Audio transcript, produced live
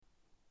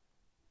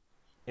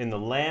In the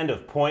land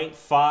of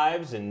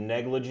 .5s and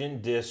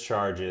negligent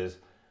discharges,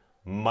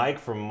 Mike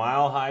from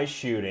Mile High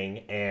Shooting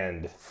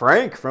and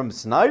Frank from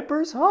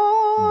Sniper's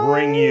Hide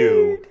bring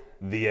you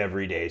the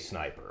Everyday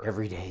Sniper.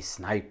 Everyday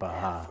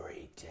Sniper.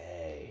 Every day.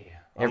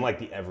 I'm like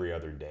the every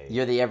other day.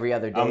 You're the every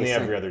other day. I'm the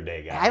every other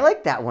day guy. I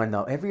like that one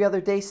though. Every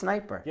other day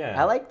Sniper. Yeah,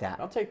 I like that.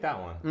 I'll take that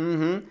one.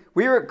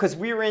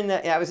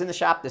 Mm-hmm. I was in the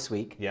shop this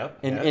week. Yep.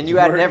 And you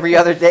had an every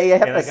other day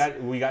episode.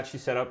 And we got you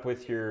set up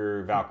with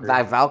your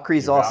Valkyrie.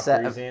 Valkyrie's all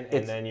set.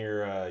 And then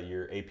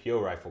your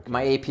APO rifle.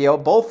 My APO,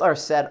 both are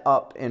set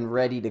up and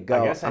ready to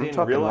go. I guess I'm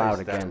talking loud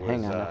again.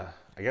 Hang on.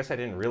 I guess I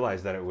didn't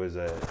realize that it was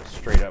a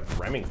straight up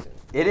Remington.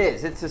 It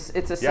is. It's a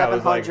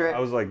 700. I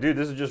was like, dude,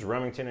 this is just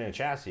Remington and a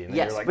chassis. And then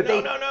yes, you're like, but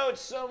no,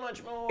 it's so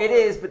much more. It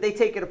is, but they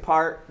take it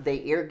apart,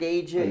 they air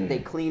gauge it, they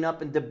clean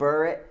up and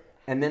deburr it,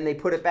 and then they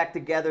put it back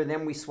together, and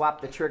then we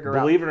swap the trigger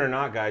out. Believe it or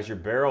not, guys, your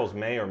barrels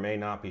may or may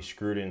not be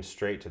screwed in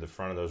straight to the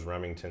front of those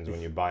Remingtons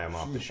when you buy them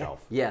off the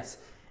shelf. Yes.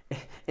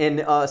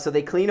 And so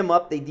they clean them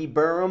up, they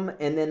deburr them,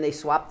 and then they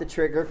swap the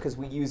trigger because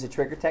we use a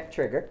Trigger Tech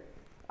trigger.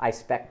 I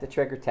spec the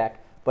Trigger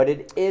Tech. But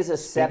it is a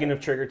Speaking of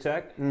Trigger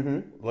Tech,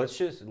 let's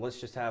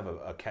just have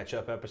a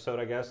catch-up episode,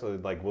 I guess.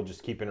 Like, we'll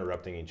just keep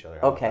interrupting each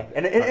other. Okay,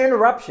 an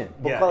interruption.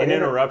 An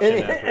interruption.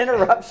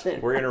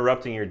 Interruption. We're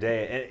interrupting your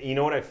day. And you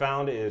know what I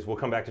found is we'll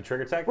come back to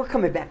Trigger Tech. We're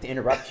coming back to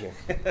interrupt you.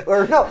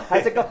 Or no,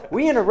 how's it go?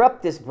 We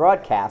interrupt this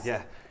broadcast.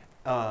 Yeah.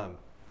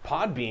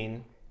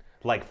 Podbean,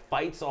 like,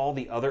 fights all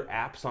the other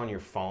apps on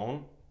your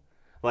phone.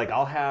 Like,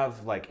 I'll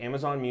have, like,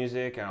 Amazon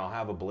Music, and I'll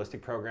have a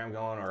ballistic program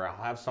going, or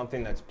I'll have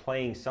something that's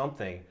playing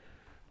something.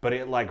 But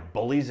it like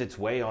bullies its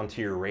way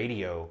onto your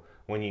radio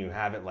when you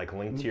have it like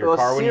linked to your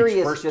car when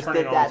you first turn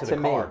it onto the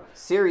car.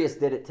 Sirius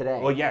did it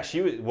today. Well, yeah, she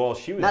was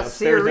not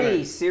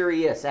upstairs.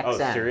 Sirius XM. Oh,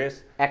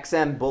 Sirius?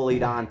 XM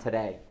bullied on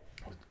today.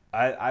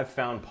 I've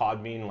found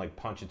Podbean like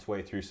punch its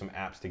way through some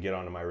apps to get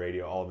onto my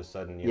radio. All of a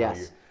sudden, you know,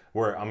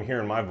 where I'm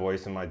hearing my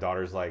voice and my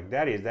daughter's like,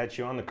 "Daddy, is that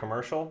you on the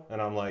commercial?"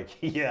 And I'm like,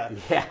 "Yeah."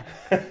 Yeah.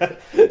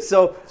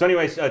 So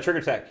anyways,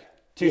 Trigger Tech,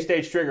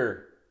 2-stage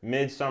trigger,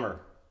 midsummer.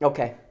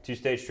 Okay.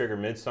 2-stage trigger,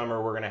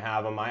 midsummer, we're going to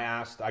have them.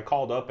 I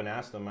called up and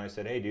asked them, I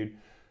said, hey, dude,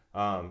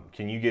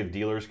 can you give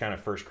dealers kind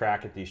of first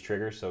crack at these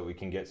triggers so we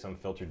can get some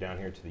filtered down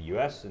here to the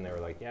U.S.? And they were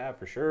like, yeah,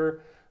 for sure.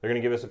 They're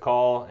going to give us a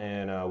call,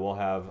 and we'll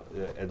have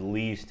at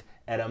least,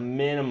 at a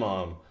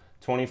minimum,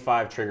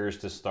 25 triggers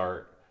to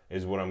start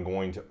is what I'm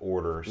going to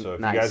order. So if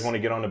you guys want to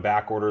get on the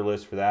back order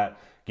list for that,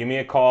 give me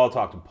a call,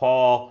 talk to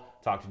Paul.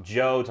 Talk to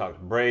Joe, talk to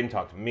Braden,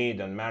 talk to me.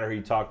 Doesn't matter who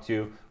you talk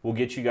to. We'll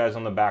get you guys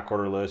on the back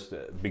order list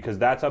because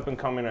that's up and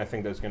coming. I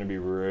think that's going to be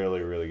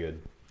really, really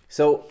good.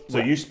 So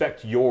you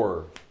spec'd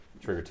your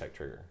Trigger Tech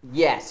trigger?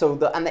 Yeah. So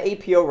on the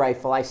APO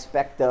rifle, I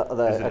spec'd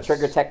the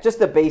Trigger Tech, just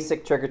the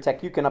basic Trigger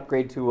Tech. You can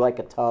upgrade to like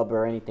a tub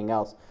or anything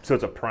else. So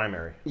it's a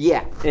primary.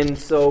 Yeah. And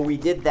so we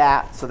did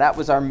that. So that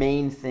was our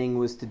main thing,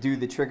 was to do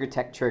the Trigger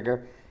Tech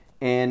trigger.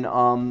 And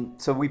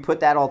so we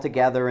put that all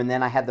together, and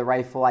then I had the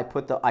rifle. I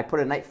put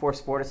a Night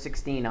Force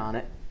 4-16 on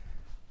it.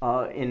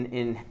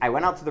 I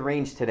went out to the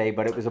range today,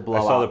 but it was a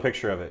blowout. I saw the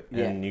picture of it,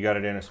 yeah. And you got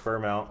it in a spur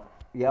mount.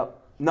 Yep.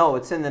 No,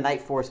 it's in the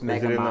Night Force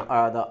Mega mount.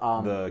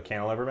 The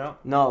cantilever mount?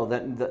 No,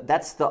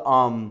 that's the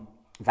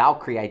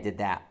Valkyrie. I did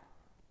that.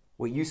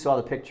 What you saw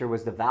the picture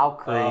was the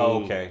Valkyrie.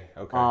 Oh, okay.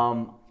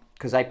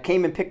 Because I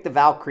came and picked the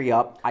Valkyrie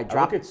up. I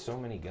look at so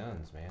many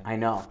guns, man. I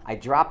know. I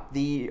dropped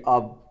the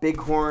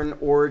Bighorn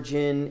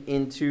Origin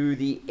into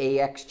the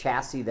AX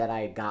chassis that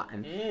I had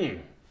gotten.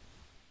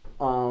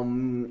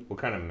 What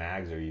kind of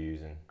mags are you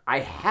using? I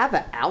have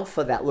an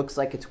Alpha that looks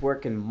like it's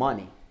working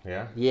money.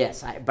 Yeah?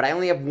 Yes, but I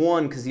only have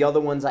one because the other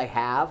ones I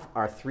have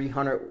are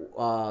 300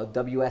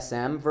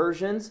 WSM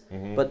versions.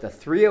 Mm-hmm. But the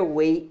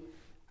 308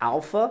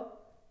 Alpha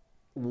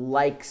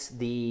likes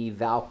the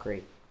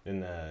Valkyrie. In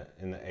the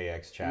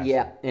AX chassis.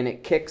 Yeah, and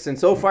it kicks, and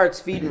so far it's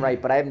feeding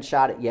right, but I haven't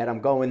shot it yet.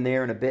 I'm going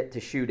there in a bit to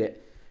shoot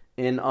it.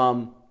 And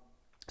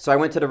so I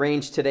went to the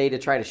range today to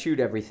try to shoot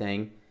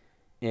everything,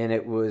 and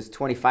it was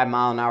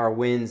 25-mile-an-hour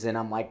winds, and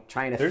I'm like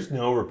trying to... There's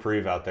no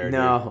reprieve out there,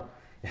 no.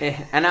 Dude.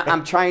 And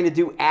I'm trying to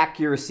do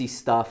accuracy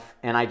stuff,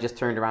 and I just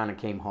turned around and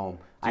came home.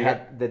 I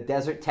had the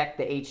Desert Tech,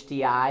 the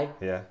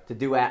HTI, to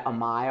do at a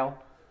mile,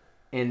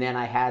 and then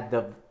I had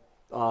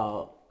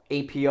the...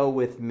 APO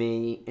with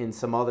me and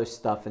some other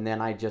stuff, and then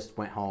I just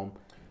went home.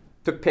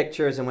 Took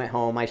pictures and went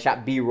home. I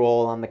shot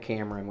B-roll on the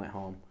camera and went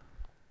home.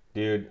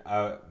 Dude,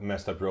 I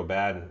messed up real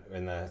bad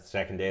in the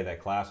second day of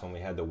that class when we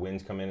had the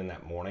winds come in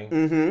that morning.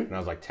 Mm-hmm. And I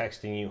was like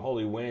texting you,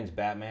 holy winds,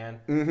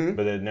 Batman. Mm-hmm.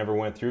 But it never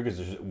went through because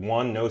there's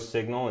one, no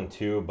signal, and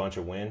two, a bunch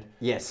of wind.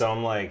 Yes. So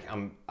I'm like,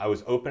 I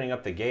was opening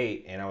up the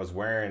gate, and I was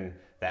wearing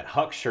that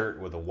Huck shirt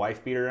with a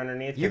wife beater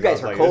underneath. You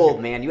guys are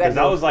cold, man. Because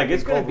I was like,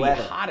 it's going to be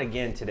hot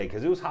again today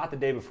because it was hot the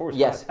day before. It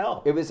was hot as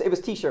hell. It was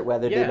T-shirt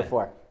weather the day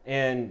before.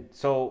 And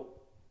so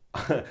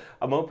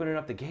I'm opening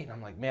up the gate, and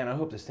I'm like, man, I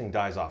hope this thing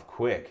dies off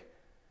quick.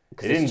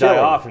 It didn't die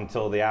off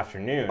until the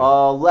afternoon.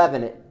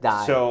 11 it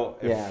died. So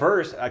at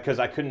first, because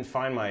I couldn't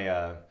find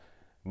my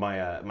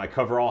my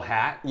coverall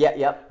hat.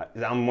 Yep.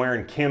 I'm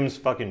wearing Kim's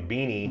fucking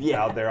beanie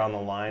out there on the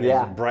line.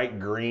 Yeah. It's bright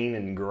green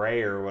and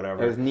gray or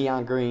whatever. It was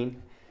neon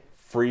green.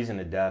 Freezing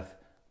to death.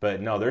 But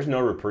no, there's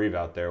no reprieve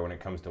out there when it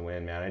comes to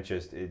wind, man.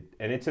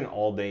 And it's an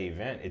all-day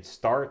event.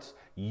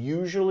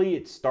 Usually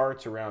it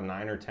starts around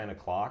 9 or 10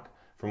 o'clock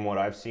from what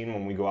I've seen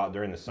when we go out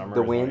during the summer.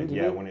 The wind?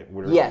 When it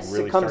yes,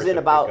 really it comes in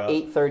about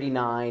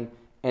 8:39,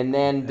 and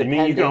then depending.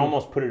 I mean, you can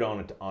almost put it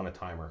on a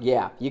timer.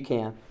 Yeah, you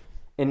can.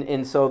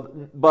 And so,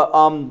 but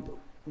I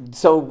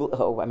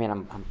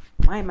mean,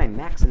 why am I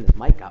maxing this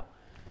mic out?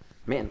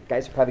 Man,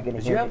 guys are probably going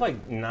to hear you have me.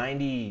 like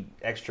 90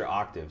 extra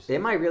octaves.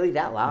 Am I really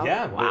that loud?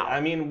 Yeah. Wow. But, I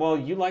mean, well,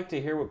 you like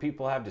to hear what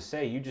people have to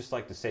say. You just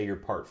like to say your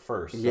part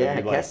first. So yeah,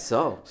 I guess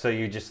so. So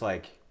you just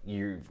like,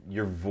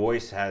 your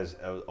voice has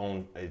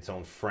its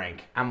own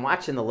frank. I'm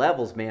watching the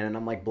levels, man, and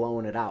I'm like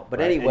blowing it out. But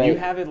right. anyway. And you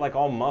have it like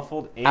all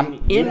muffled.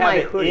 I'm in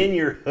my hoodie. In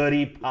your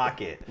hoodie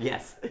pocket.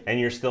 Yes. And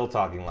you're still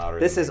talking louder.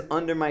 This is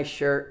under my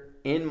shirt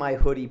in my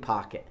hoodie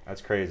pocket.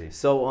 That's crazy.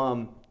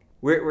 So,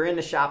 We're in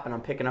the shop and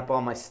I'm picking up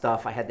all my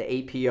stuff. I had the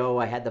APO,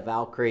 I had the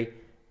Valkyrie,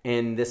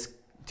 and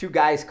two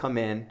guys come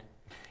in.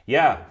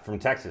 Yeah, from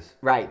Texas.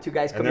 Right, two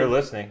guys come in. And they're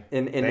listening.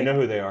 And they know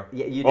who they are.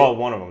 Yeah, you well,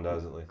 one of them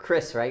does at least.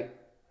 Chris, right?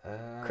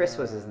 Chris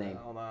was his name.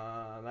 Hold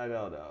on, I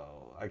don't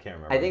know. I can't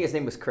remember. I think his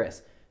name was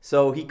Chris.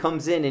 So he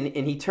comes in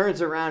and he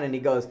turns around and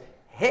he goes,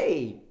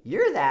 "Hey,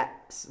 you're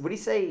that," what do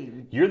you say?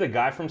 "You're the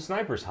guy from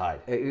Sniper's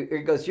Hide." He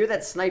goes, "You're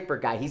that sniper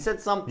guy." He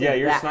said something. Yeah,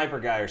 you're a sniper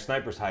guy or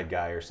Sniper's Hide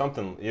guy or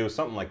something. It was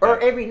something like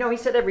that. He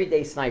said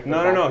everyday sniper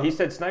guy. No, he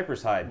said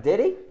Sniper's Hide. Did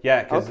he?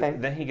 Yeah, because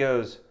then he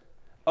goes,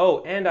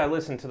 "Oh, and I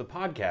listened to the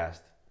podcast."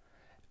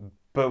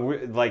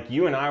 But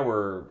you and I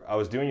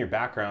was doing your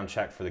background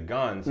check for the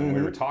guns, and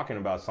we were talking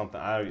about something.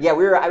 I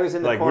was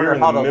in the corner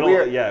huddled.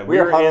 We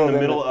were in the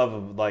middle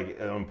of like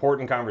an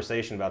important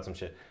conversation about some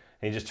shit.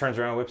 And he just turns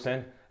around and whips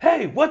in,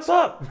 "Hey, what's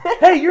up?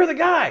 Hey, you're the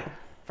guy."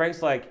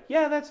 Frank's like,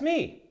 "Yeah, that's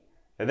me."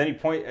 And then he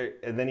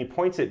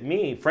points at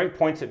me. Frank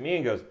points at me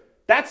and goes,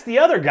 "That's the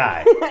other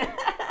guy."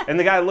 And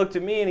the guy looked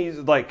at me and he's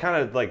like kind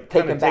of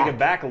taken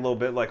back a little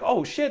bit, like,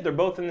 "Oh shit, they're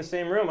both in the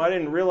same room. I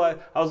didn't realize."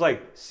 I was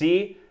like,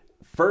 "See,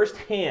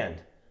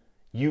 firsthand,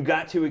 you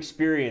got to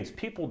experience.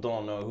 People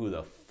don't know who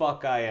the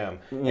fuck I am."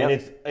 Yep.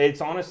 And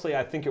it's honestly,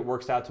 I think it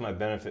works out to my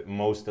benefit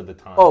most of the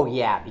time. Oh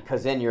yeah,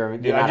 because then you're not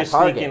a target. I just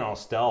sneak in all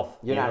stealth.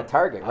 You're not a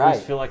target, right? I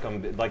always feel like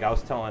I'm like I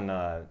was telling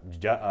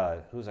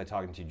who was I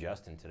talking to?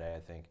 Justin today, I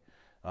think,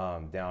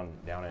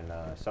 down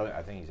in southern.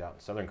 I think he's out in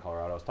southern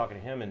Colorado. I was talking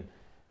to him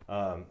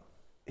and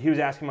he was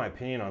asking my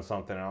opinion on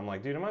something, and I'm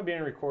like, "Dude, am I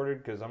being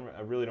recorded? Because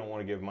I really don't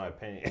want to give my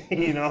opinion."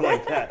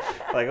 Like that.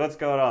 Like, what's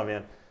going on,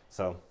 man?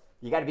 So.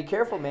 You got to be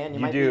careful, man.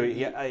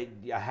 I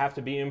have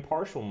to be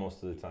impartial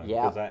most of the time.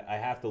 Yeah. Because I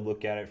have to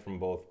look at it from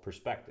both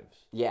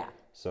perspectives. Yeah.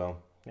 So,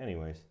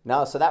 anyways.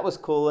 No, so that was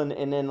cool.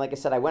 And then, like I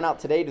said, I went out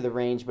today to the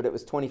range, but it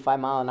was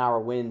 25-mile-an-hour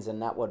winds, and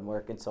that wasn't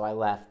working, so I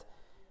left.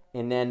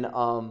 And then,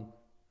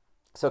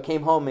 so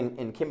came home,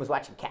 and Kim was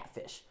watching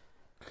Catfish.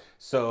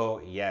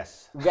 So,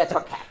 yes. We got to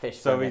talk Catfish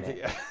for a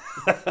minute.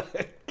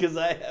 Because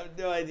I have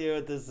no idea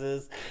what this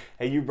is.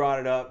 Hey, you brought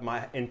it up.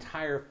 My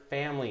entire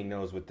family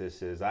knows what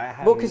this is.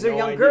 Because they're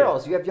young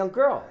girls. You have young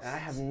girls. I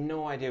have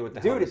no idea what the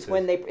hell this is.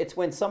 Dude, it's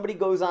when somebody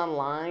goes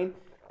online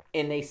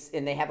and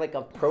they have like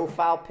a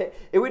profile pic.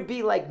 It would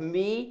be like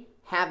me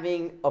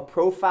having a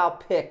profile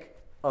pic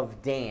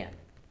of Dan.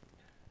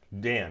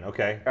 Dan,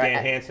 okay.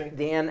 Dan Hansen?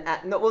 Dan,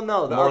 no.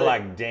 More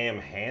like damn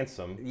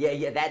handsome.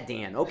 Yeah, that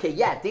Dan. Okay,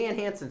 yeah, Dan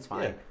Hansen's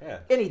fine. Yeah.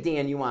 Any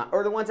Dan you want,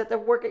 or the ones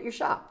that work at your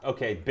shop.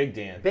 Okay, Big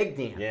Dan. Big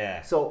Dan.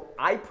 Yeah. So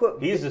I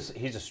put. He's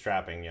a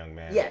strapping young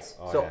man. Yes.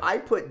 I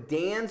put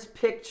Dan's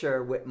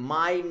picture with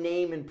my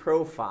name and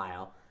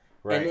profile,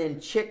 right. And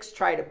then chicks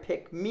try to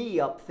pick me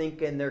up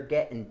thinking they're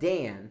getting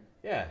Dan.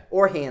 Yeah.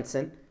 Or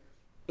Hansen,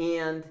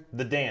 and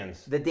the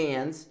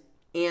Dans.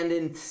 And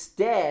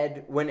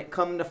instead, when it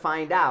come to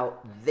find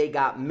out, they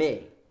got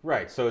me.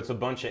 Right, so it's a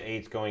bunch of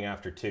 8s going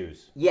after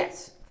 2s.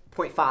 Yes,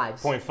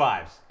 0.5s.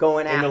 0.5s.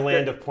 Going after... In the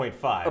land of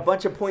 0.5. A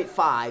bunch of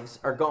 0.5s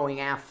are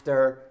going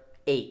after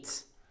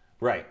 8s.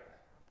 Right.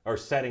 Or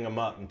setting them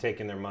up and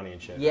taking their money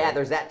and shit. Yeah, right?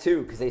 There's that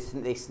too, because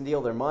they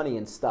steal their money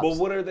and stuff. Well,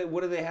 what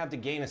do they have to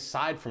gain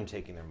aside from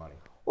taking their money?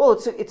 Well,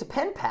 it's a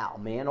pen pal,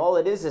 man. All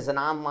it is an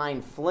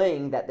online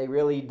fling that they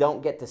really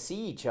don't get to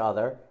see each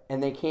other,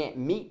 and they can't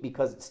meet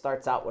because it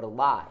starts out with a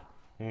lie.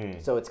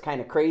 So it's kind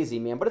of crazy,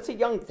 man. But it's a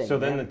young thing. So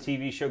then the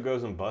TV show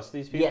goes and busts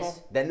these people?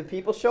 Yes. Then the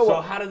people show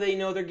up. So how do they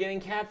know they're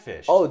getting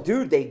catfished? Oh,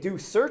 dude, they do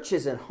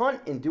searches and hunt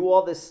and do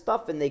all this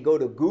stuff, and they go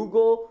to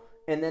Google,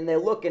 and then they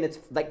look, and it's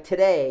like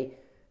today.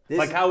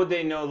 Like how would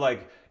they know?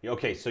 Like,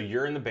 okay, so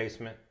you're in the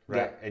basement,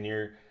 right? Yeah. And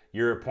you're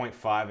at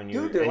 0.5, and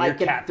you're they're like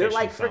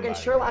catfishing freaking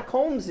Sherlock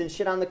Holmes and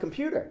shit on the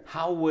computer.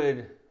 How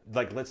would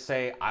let's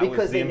say I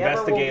was the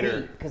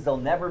investigator? Because they'll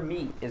never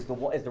meet is the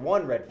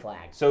one red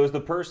flag. So is the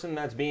person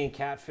that's being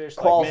catfished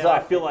calls like, man,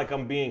 up. I feel like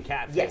I'm being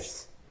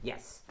catfished.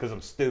 Yes. Because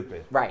I'm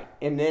stupid. Right,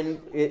 and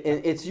then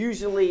it's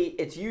usually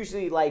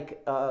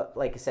like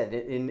I said,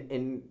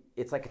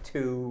 it's like a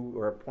 2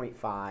 or a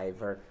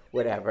 0.5 or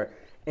whatever.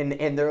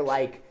 and they're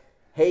like,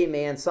 hey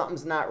man,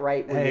 something's not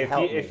right. Will you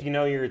help me? If you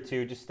know you're a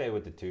 2, just stay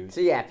with the 2s.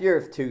 So yeah, if you're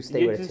a 2,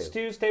 stay with a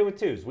 2. Stay with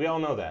 2s. We all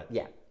know that.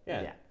 Yeah.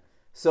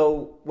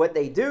 So what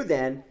they do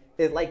then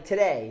is like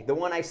today, the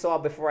one I saw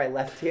before I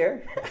left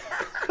here.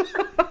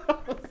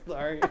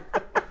 Sorry.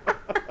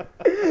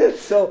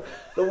 So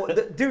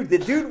the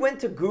dude went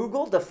to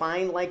Google to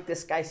find like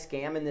this guy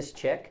scamming this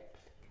chick,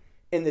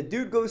 and the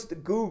dude goes to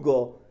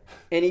Google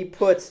and he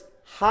puts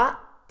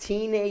hot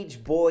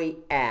teenage boy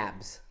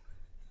abs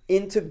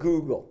into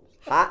Google.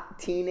 Hot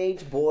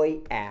teenage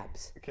boy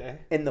abs. Okay.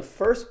 And the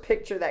first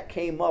picture that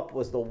came up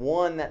was the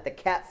one that the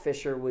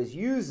catfisher was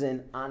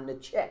using on the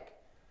chick.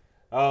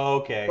 Oh,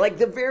 okay. Like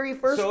the very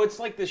first. So it's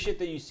like the shit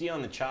that you see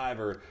on the Chive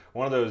or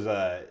one of those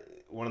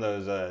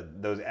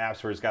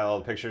apps where it's got all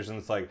the pictures and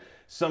it's like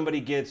somebody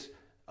gets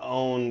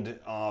owned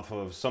off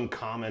of some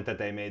comment that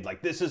they made,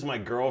 like, this is my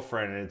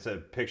girlfriend, and it's a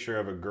picture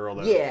of a girl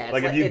that,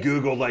 like if you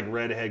Googled like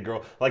redhead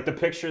girl, like the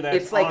picture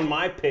that's like, on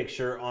my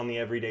picture on the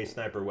Everyday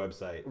Sniper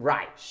website.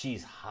 Right.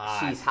 She's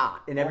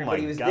hot. And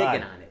everybody was digging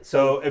on it.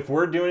 So if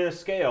we're doing a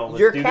scale, let's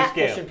you're do the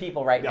scale. catfishing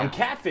people right now. I'm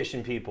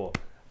catfishing people.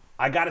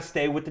 I gotta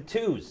stay with the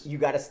 2s. You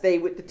gotta stay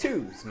with the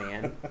 2s,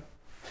 man.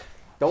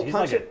 Don't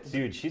punch it.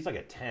 Dude, she's like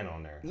a 10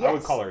 on there. Yes. I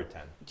would call her a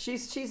 10.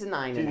 She's a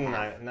 9.5. She's a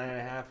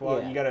 9.5.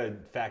 Well, you got to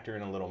factor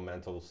in a little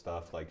mental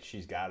stuff. Like,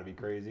 she's got to be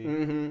crazy.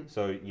 Mm-hmm.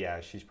 So, yeah,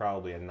 she's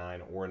probably a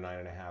 9 or a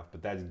 9.5.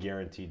 But that's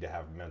guaranteed to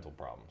have mental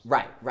problems.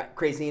 Right.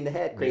 Crazy in the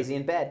head, crazy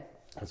in bed.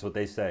 That's what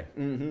they say.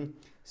 Mm-hmm.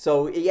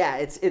 So, yeah,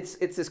 it's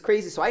this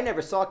crazy. So I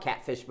never saw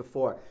Catfish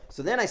before.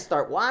 So then I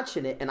start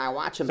watching it, and I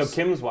watch them. So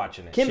Kim's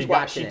watching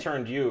it. She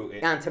turned you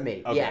onto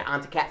me. Okay. Yeah,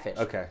 onto Catfish.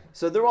 Okay.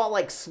 So they're all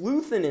like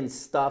sleuthing and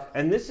stuff.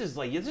 And this is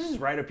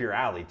right up your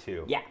alley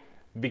too. Yeah.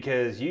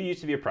 Because you used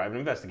to be a private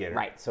investigator.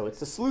 Right. So it's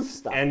the sleuth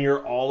stuff. And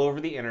you're all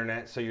over the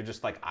internet, so you're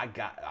just like,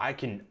 I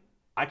can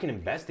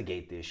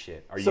investigate this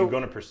shit. Are you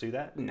going to pursue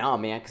that? No,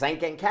 man, because I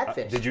ain't getting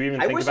catfished. Did you even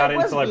think about it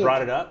until I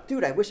brought it up?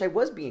 Dude, I wish I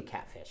was being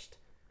catfished.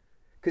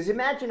 Because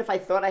imagine if I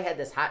thought I had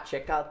this hot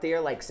chick out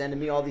there, like, sending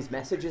me all these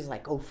messages,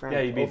 like, oh, friend.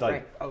 Yeah, you'd be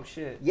like, oh,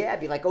 shit. Yeah, I'd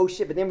be like, oh,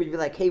 shit. But then we'd be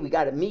like, hey, we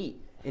got to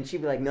meet. And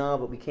she'd be like, no,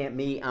 but we can't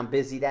meet. I'm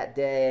busy that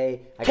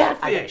day.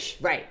 Catfish!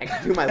 Right. I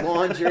got to do my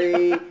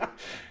laundry.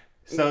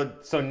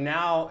 So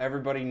now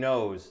everybody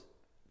knows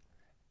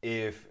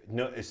if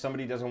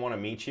somebody doesn't want to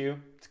meet you,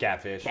 it's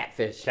catfish.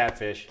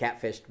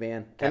 Catfished,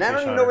 man. And I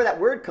don't even know where that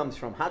word comes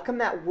from. How come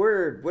that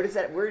word, what does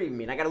that word even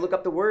mean? I got to look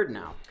up the word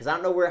now. Because I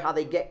don't know how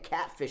they get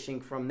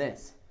catfishing from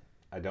this.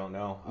 I don't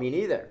know. Me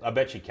neither. I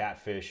bet you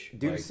catfish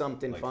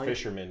something funny.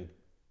 Fishermen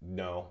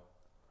know.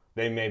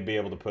 They may be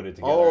able to put it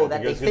together. Oh,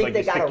 that they think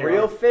they got a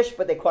real fish,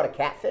 but they caught a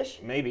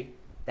catfish? Maybe.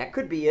 That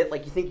could be it.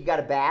 Like, you think you got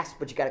a bass,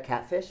 but you got a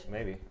catfish?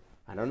 Maybe.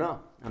 I don't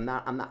know. I'm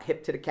not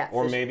hip to the catfish.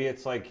 Or maybe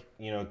it's like,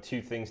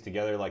 two things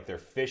together, like they're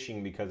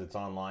fishing because it's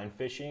online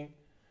fishing,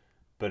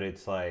 but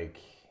it's like...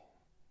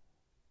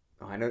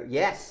 Oh, I know.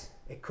 Yes.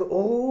 It could.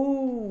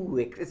 Oh,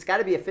 it's got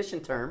to be a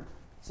fishing term,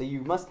 so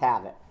you must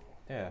have it.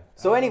 Yeah.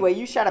 So anyway,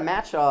 you shot a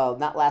match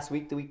not last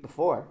week, the week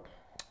before.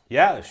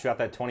 Yeah, I shot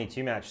that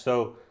 22 match.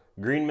 So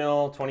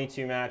Greenmill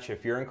 22 match.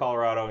 If you're in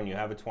Colorado and you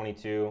have a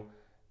 22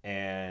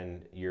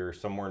 and you're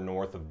somewhere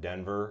north of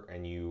Denver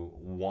and you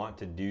want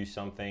to do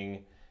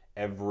something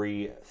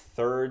every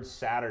third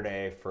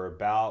Saturday for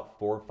about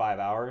 4 or 5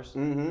 hours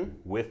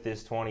with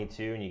this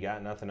 22 and you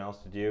got nothing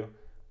else to do.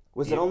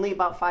 Was it only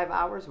about 5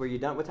 hours? Were you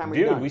done? What time were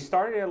you done? Dude, we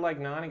started at like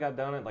 9 and got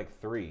done at like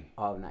 3.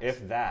 Oh, nice.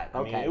 If that.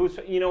 Okay. I mean, it was,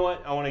 you know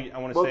what? I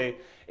want to say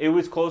it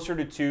was closer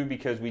to 2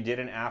 because we did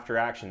an after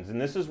actions. And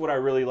this is what I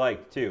really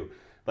liked too.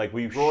 Like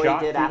we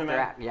shot through the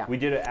match. Yeah. We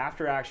did it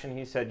after action.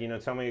 He said,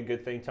 tell me a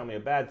good thing, tell me a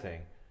bad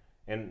thing.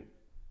 And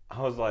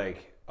I was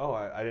like, oh,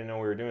 I didn't know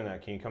we were doing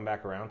that. Can you come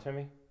back around to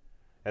me?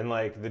 And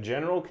like the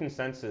general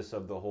consensus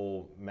of the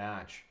whole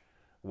match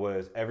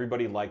was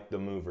everybody liked the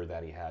mover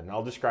that he had. And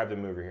I'll describe the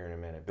mover here in a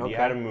minute. But he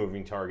had a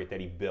moving target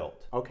that he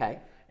built. Okay.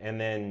 And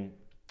then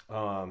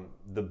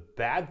the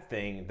bad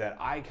thing that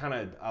I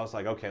was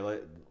like, okay,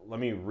 let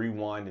me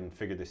rewind and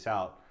figure this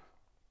out.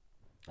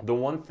 The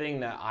one thing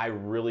that I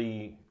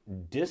really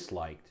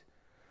disliked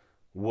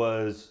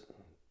was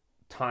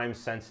time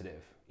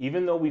sensitive.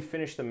 Even though we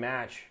finished the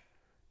match,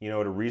 at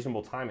a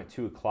reasonable time at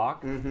 2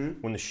 o'clock,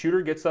 when the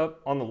shooter gets up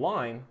on the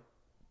line,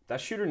 that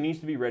shooter needs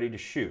to be ready to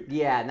shoot.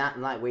 Yeah,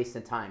 not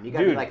wasting time. You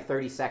got to be like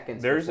 30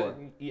 seconds before.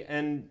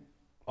 And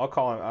I'll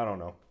call him, I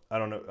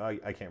don't know.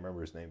 I can't remember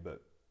his name,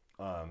 but...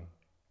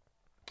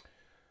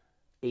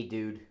 a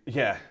dude.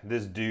 Yeah,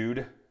 this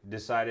dude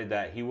decided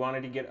that he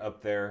wanted to get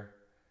up there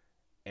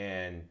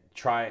and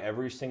try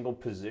every single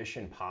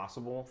position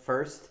possible.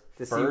 First,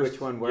 to see which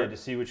one worked. Yeah, to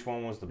see which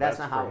one was the best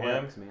for him. That's not how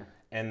it works, man.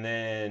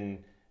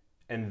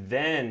 And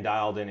then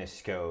dialed in his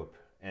scope.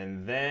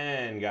 And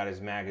then got his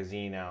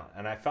magazine out.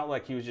 And I felt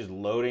like he was just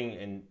loading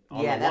and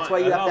on yeah, the that's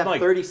line. why you have to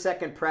have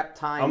 30-second prep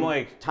time. I'm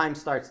like, time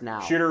starts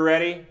now. Shooter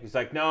ready? He's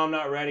like, no, I'm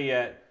not ready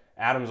yet.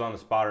 Adam's on the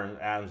spotter, and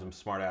Adam's a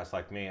smart ass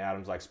like me.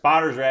 Adam's like,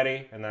 spotter's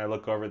ready. And then I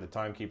look over at the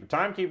timekeeper.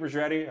 Timekeeper's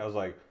ready. I was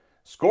like,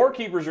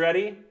 scorekeeper's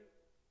ready.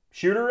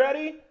 Shooter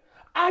ready?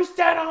 I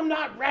said I'm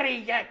not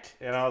ready yet.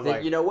 And I was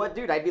like, you know what,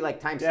 dude? I'd be like,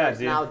 time starts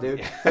now,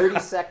 dude. 30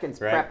 seconds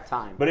right? Prep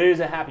time. But it is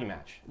a happy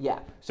match. Yeah.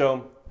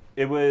 So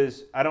it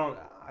was, I don't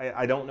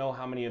know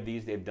how many of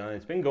these they've done.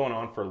 It's been going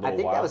on for a little while. I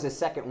think that was his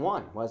second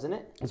one, wasn't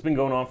it? It's been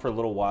going on for a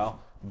little while.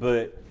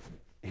 But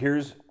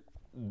here's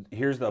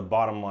the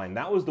bottom line.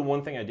 That was the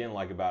one thing I didn't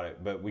like about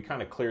it, but we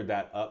kind of cleared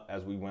that up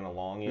as we went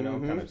along, you know,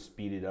 kind of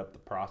speeded up the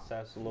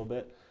process a little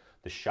bit,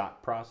 the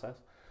shot process.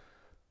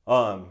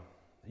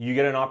 You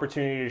get an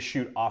opportunity to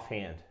shoot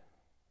offhand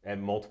at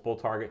multiple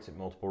targets at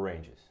multiple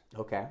ranges.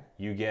 Okay.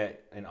 You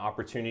get an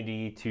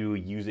opportunity to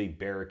use a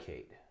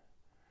barricade.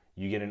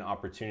 You get an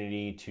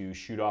opportunity to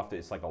shoot off,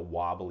 it's like a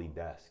wobbly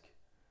desk.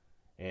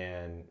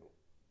 And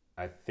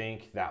I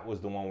think that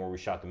was the one where we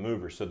shot the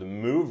mover. So the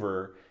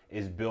mover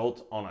is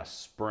built on a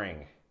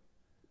spring.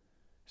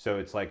 So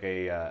it's like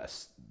a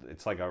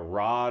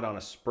rod on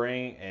a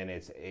spring, and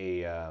it's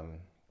a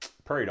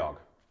prairie dog.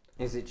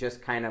 Is it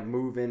just kind of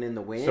moving in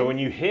the wind? So when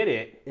you hit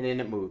it, and then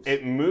it moves.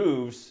 It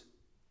moves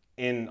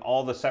in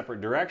all the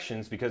separate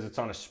directions because it's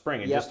on a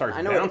spring. It just starts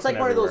bouncing it's like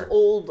everywhere. One of those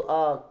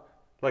old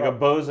like a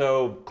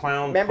bozo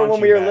clown. Remember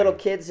when we were little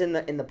kids in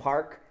the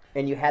park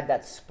and you had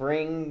that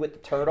spring with the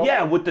turtle?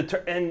 Yeah, with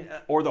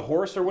the or the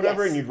horse or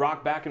whatever, yes. And you'd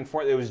rock back and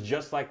forth. It was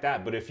just like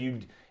that. But if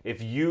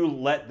you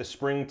let the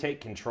spring take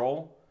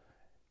control,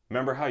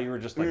 remember how you were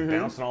just like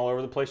bouncing all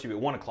over the place? You'd be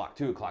 1 o'clock,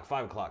 2 o'clock,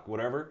 5 o'clock,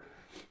 whatever.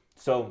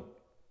 So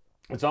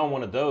it's on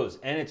one of those,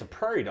 and it's a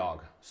prairie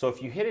dog. So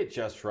if you hit it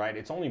just right,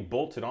 it's only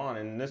bolted on,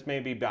 and this may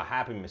be a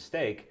happy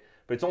mistake,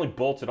 but it's only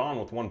bolted on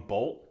with one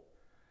bolt.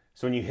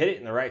 So when you hit it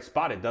in the right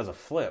spot, it does a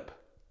flip.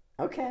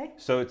 Okay.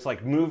 So it's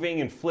like moving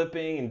and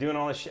flipping and doing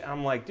all this shit.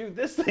 I'm like, dude,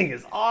 this thing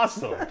is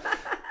awesome.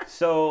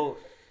 So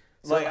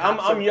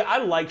I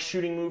like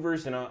shooting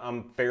movers, and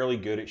I'm fairly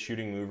good at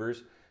shooting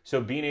movers.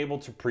 So being able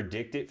to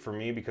predict it for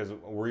me, because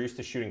we're used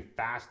to shooting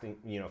fast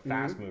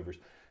movers.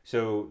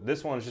 So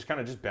this one is just kind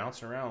of just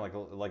bouncing around like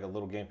a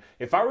little game.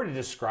 If I were to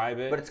describe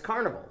it... But it's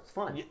carnival. It's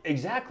fun.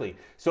 Exactly.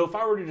 So if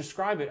I were to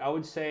describe it, I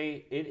would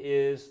say it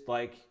is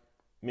like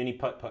mini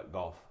putt-putt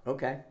golf.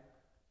 Okay.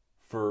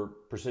 For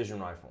precision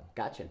rifle.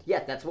 Gotcha.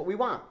 Yeah, that's what we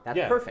want. That's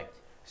perfect.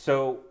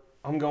 So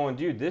I'm going,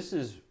 dude, this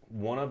is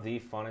one of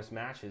the funnest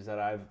matches that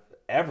I've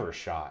ever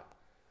shot.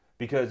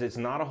 Because it's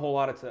not a whole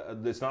lot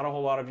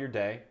of your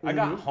day. I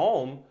got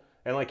home...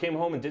 And came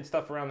home and did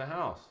stuff around the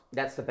house.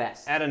 That's the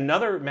best. At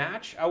another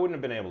match, I wouldn't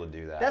have been able to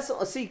do that.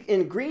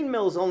 In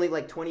Greenmill is only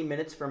like 20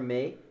 minutes from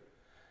me.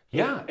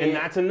 Yeah, and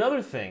that's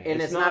another thing.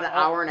 And it's not an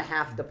hour and a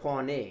half to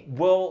Pawnee.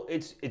 Well,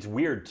 it's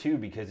weird too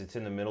because it's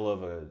in the middle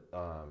of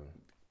a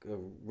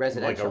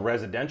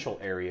residential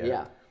area.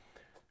 Yeah.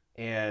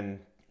 And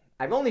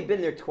I've only been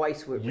there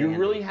twice with You Randy.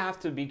 really have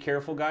to be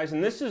careful, guys.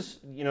 And this is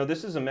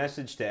a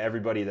message to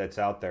everybody that's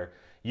out there.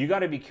 You got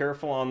to be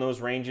careful on those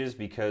ranges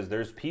because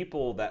there's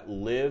people that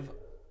live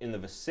in the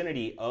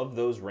vicinity of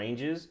those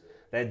ranges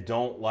that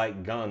don't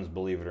like guns,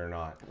 believe it or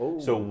not. Oh.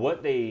 So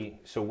what they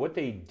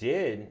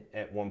did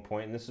at one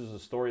point, and this is a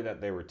story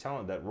that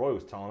that Roy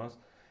was telling us,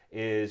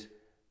 is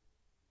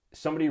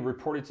somebody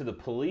reported to the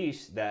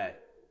police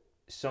that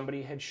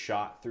somebody had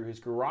shot through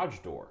his garage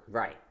door.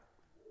 Right.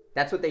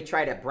 That's what they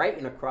tried at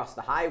Brighton across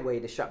the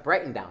highway to shut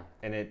Brighton down.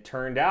 And it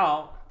turned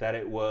out that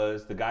it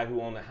was the guy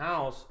who owned the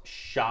house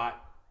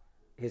shot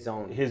his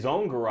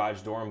own garage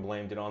door and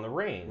blamed it on the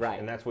range. Right.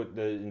 And that's what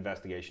the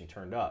investigation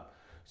turned up.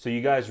 So you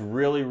guys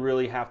really,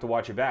 really have to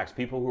watch your backs.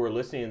 People who are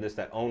listening to this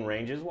that own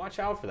ranges, watch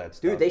out for that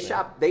stuff. Dude, they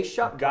shot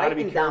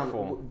Brighton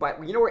down.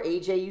 But you know where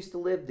AJ used to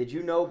live? Did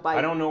you know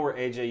I don't know where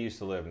AJ used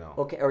to live, no.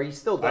 Okay, or he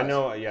still does. I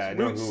know, yeah. I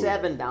know Route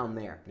 7 down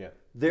there. Yeah.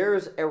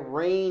 There's a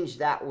range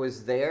that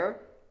was there,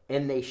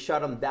 and they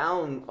shut them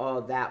down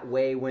that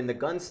way when the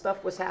gun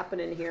stuff was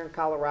happening here in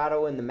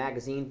Colorado and the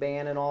magazine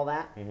ban and all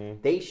that. Mm-hmm.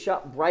 They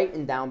shut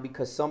Brighton down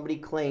because somebody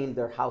claimed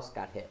their house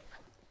got hit,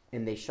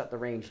 and they shut the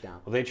range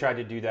down. Well, they tried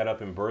to do that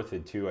up in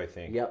Berthoud too, I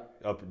think. Yep.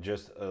 Up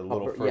just a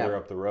little further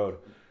up the road.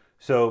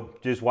 So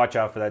just watch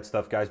out for that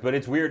stuff, guys. But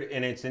it's weird,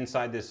 and it's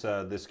inside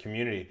this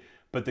community.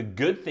 But the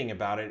good thing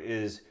about it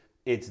is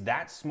it's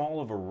that small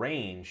of a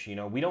range.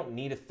 We don't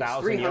need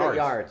 1,000 yards. 300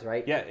 yards,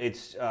 right? Yeah,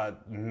 it's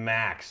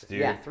max, dude.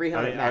 Yeah,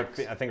 300 max.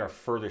 I think our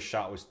furthest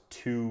shot was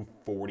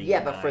 240.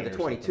 Yeah, but for the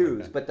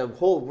 22s, like but the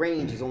whole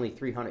range is only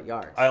 300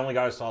 yards. I only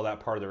got to see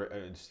that part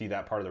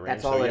of the range.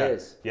 That's all it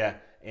is. Yeah,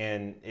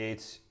 and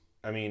it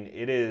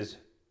is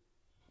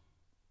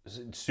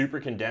super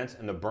condensed,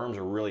 and the berms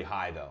are really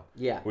high though.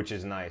 Yeah, which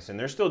is nice. And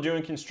they're still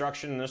doing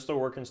construction, and they're still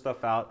working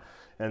stuff out.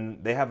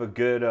 And they have a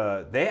good,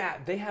 they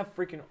have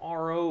freaking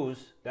ROs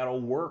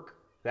that'll work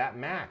that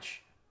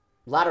match.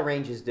 A lot of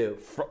ranges do.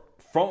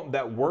 From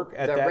that work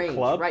at that range,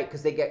 club. Right,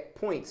 because they get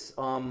points.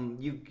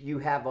 You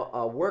have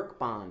a work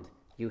bond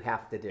you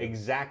have to do.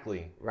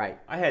 Exactly. Right.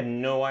 I had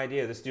no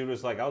idea. This dude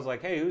was like, I was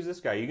like, hey, who's this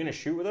guy? You going to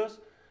shoot with us?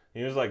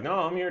 And he was like, no,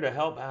 I'm here to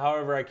help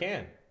however I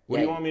can. What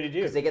do you want me to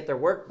do? Because they get their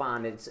work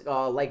bond. It's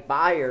like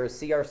Buyers,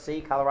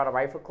 CRC, Colorado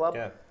Rifle Club.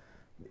 Yeah.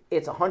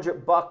 It's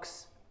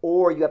 $100,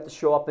 or you have to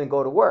show up and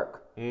go to work.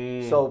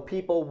 So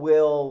people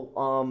will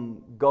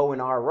go in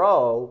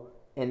RO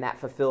and that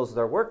fulfills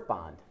their work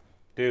bond.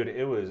 Dude,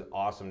 it was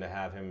awesome to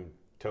have him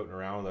toting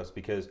around with us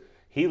because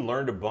he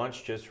learned a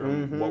bunch just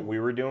from what we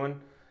were doing.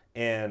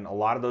 And a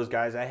lot of those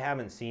guys I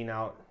haven't seen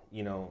out,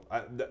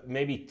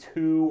 maybe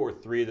 2 or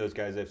 3 of those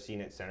guys I've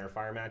seen at center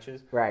fire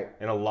matches. Right.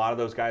 And a lot of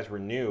those guys were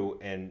new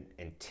and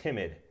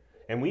timid.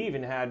 And we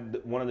even had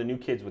one of the new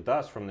kids with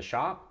us from the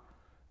shop.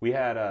 We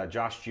had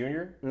Josh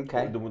Jr.,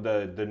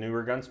 the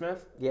newer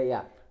gunsmith.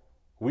 Yeah.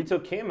 We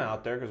took him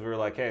out there because we were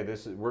like, hey,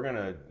 we're going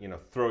to,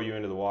 throw you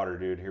into the water,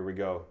 dude. Here we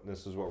go.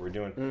 This is what we're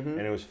doing.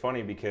 And it was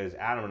funny because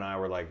Adam and I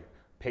were like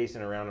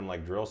pacing around him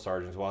like drill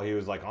sergeants while he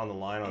was like on the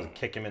line. I was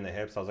kicking him in the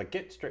hips. I was like,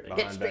 get straight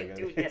behind that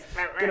guy.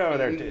 Get over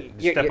there.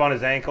 Step on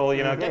his ankle,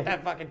 get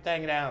that fucking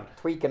thing down.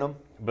 Tweaking him.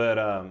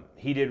 But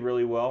he did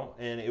really well,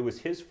 and it was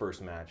his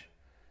first match.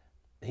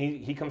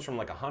 He comes from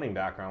like a hunting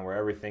background where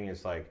everything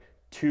is like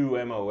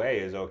 2 MOA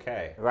is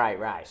okay.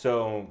 Right.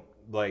 So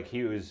like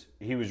he was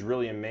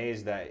really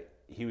amazed that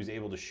he was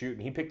able to shoot,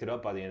 and he picked it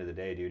up by the end of the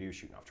day, dude. He was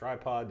shooting off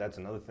tripod. That's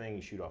another thing.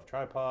 You shoot off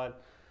tripod.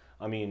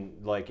 I mean,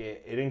 like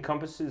it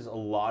encompasses a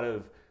lot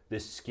of the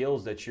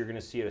skills that you're going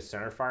to see at a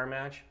center fire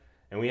match.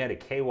 And we had a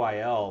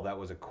KYL that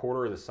was a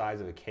quarter of the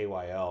size of a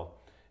KYL.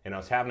 And I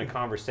was having a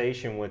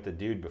conversation with the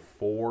dude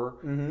before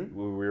we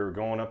were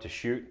going up to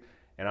shoot.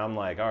 And I'm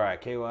like, all right,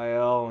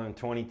 KYL and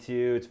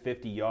 22, it's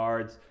 50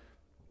 yards.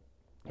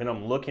 And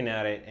I'm looking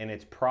at it, and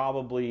it's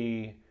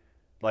probably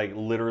like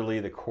literally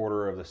the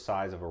quarter of the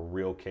size of a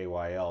real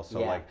KYL. So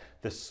like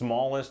the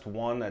smallest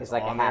one that's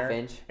like on a half there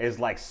inch. Is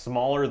like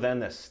smaller than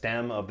the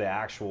stem of the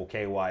actual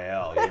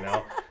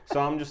KYL,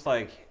 So I'm just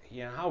like,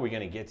 how are we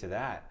going to get to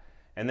that?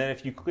 And then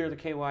if you clear the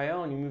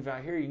KYL and you move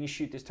out here, you can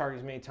shoot this target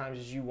as many times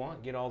as you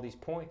want, get all these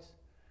points.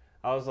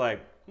 I was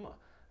like,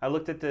 I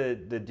looked at the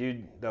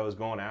dude that was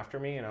going after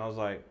me, and I was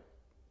like,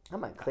 I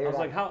might clear that.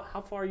 like,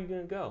 how far are you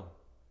going to go?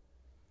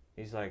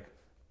 He's like,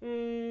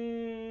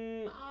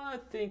 I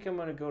think I'm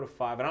going to go to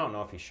 5. And I don't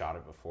know if he shot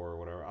it before or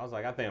whatever. I was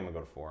like, I think I'm going to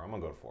go to 4. I'm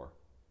going to go to 4.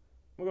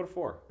 I'm going to go to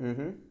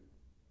 4.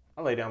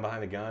 I lay down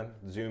behind the gun,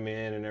 zoom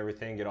in and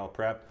everything, get all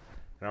prepped.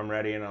 And I'm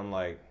ready, and I'm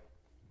like,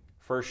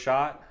 first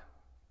shot,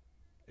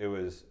 it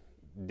was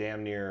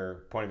damn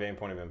near point of aim,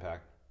 point of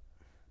impact.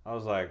 I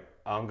was like,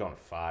 I'm going to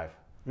 5.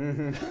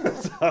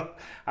 So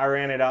I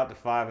ran it out to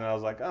 5, and I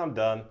was like, I'm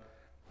done.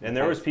 And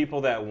there was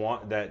people that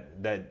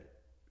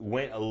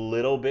went a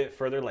little bit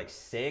further, like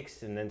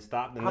 6, and then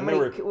stopped. And How many?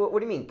 What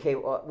do you mean?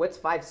 What's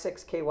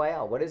 5.6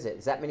 KYL? What is it?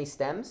 Is that many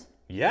stems?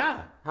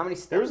 Yeah. How many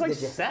stems? There was like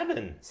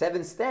 7.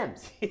 7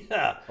 stems.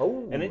 Yeah.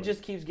 Oh. And it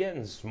just keeps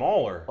getting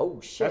smaller.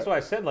 Oh shit. That's why I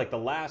said like the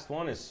last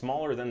one is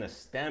smaller than the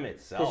stem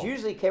itself. Because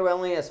usually KYL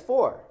only has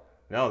 4.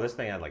 No, this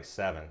thing had like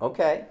 7.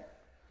 Okay.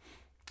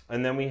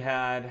 And then we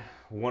had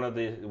one of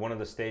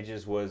the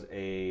stages was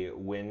a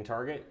wind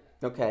target.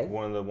 Okay.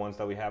 One of the ones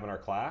that we have in our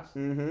class.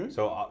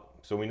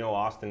 So we know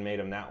Austin made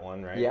him that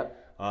one, right?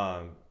 Yep.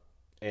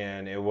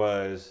 And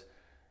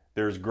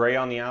there's gray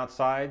on the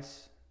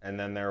outsides, and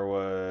then there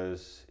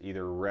was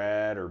either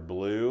red or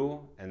blue,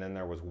 and then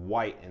there was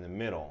white in the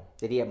middle.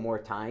 Did he have more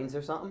tines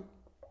or something?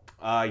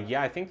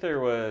 Yeah, I think there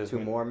was 2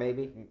 more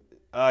maybe.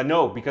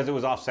 No, because it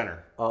was off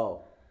center. Oh.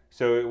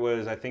 So it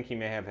was. I think he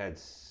may have had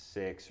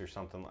 6 or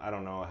something. I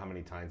don't know how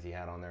many tines he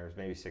had on there. It was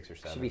maybe 6 or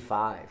 7. Should be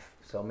 5.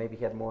 So maybe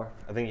he had more.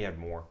 I think he had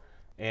more.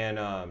 And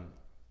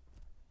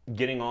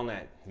getting on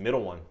that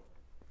middle one,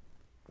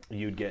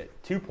 you'd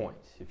get 2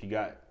 points if you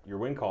got your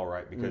wind call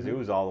right, because it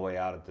was all the way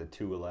out at the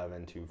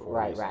 211,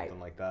 240, something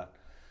like that.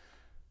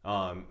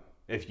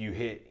 If you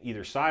hit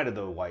either side of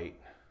the white,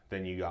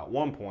 then you got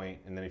 1 point,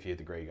 and then if you hit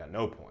the gray, you got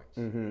no points.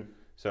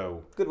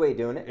 So good way of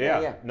doing it.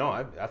 Yeah. No,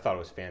 I thought it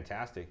was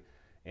fantastic.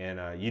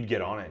 And you'd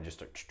get on it and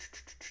just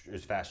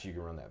as fast as you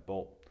can run that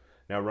bolt.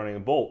 Now, running a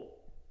bolt,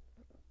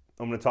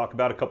 I'm going to talk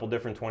about a couple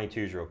different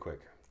 22s real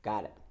quick.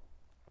 Got it.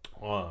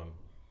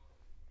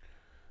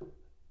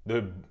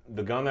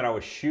 The gun that I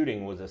was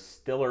shooting was a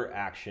Stiller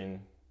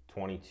Action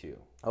 22.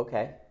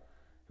 Okay.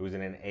 It was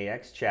in an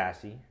AX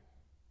chassis,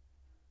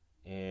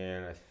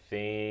 and I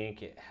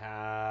think it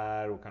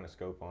had, what kind of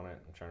scope on it?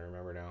 I'm trying to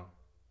remember now.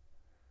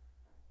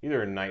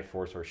 Either a Night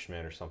Force or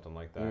Schmidt or something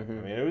like that. I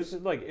mean, it was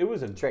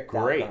a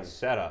great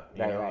setup.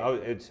 You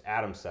know, it's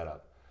Adam's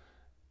setup.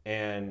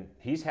 And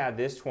he's had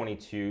this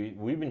 22.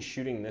 We've been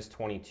shooting this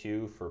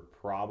 22 for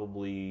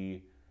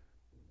probably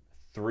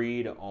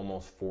 3 to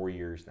almost 4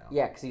 years now.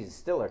 Yeah, because he's a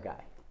Stiller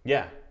guy.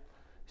 Yeah.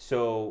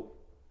 So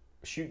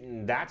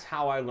shooting, that's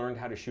how I learned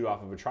how to shoot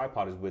off of a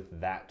tripod, is with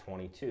that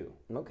 22.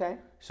 Okay.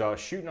 So I was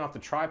shooting off the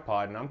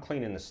tripod, and I'm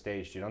cleaning the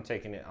stage, dude. I'm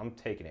taking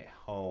it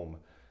home.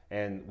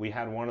 And we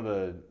had one of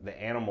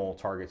the animal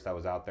targets that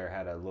was out there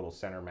had a little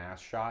center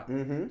mass shot.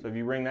 So if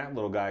you ring that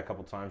little guy a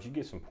couple times, you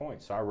get some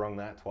points. So I rung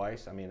that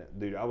twice. I mean,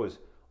 dude, I was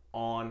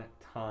on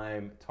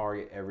time,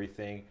 target,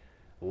 everything.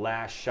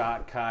 Last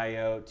shot,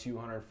 coyote,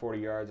 240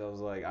 yards.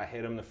 I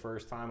hit him the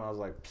first time. I was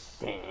like,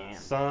 damn,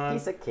 son.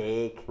 Piece of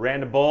cake.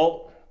 Ran the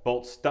bolt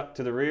stuck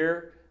to the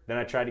rear. Then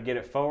I tried to get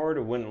it forward,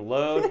 it wouldn't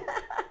load.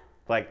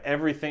 Like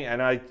everything,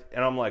 and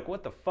I'm like,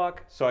 what the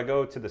fuck? So I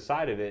go to the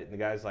side of it, and the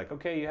guy's like,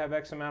 okay, you have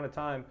X amount of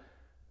time.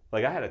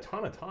 Like, I had a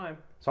ton of time.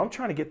 So I'm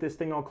trying to get this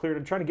thing all cleared.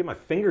 I'm trying to get my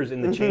fingers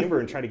in the chamber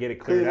and try to get it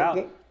cleared out.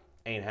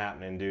 Ain't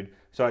happening, dude.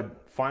 So I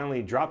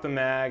finally dropped the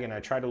mag, and I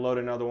tried to load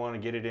another one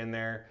and get it in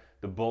there.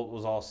 The bolt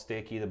was all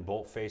sticky. The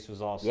bolt face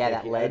was all sticky. Yeah,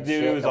 that lead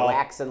shit, the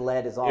wax and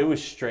lead is all... It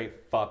was straight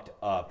fucked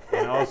up.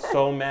 And I was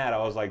so mad. I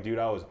was like, dude,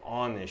 I was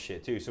on this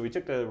shit, too. So we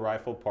took the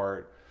rifle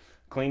apart,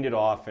 cleaned it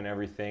off and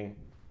everything.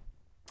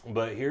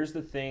 But here's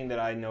the thing that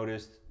I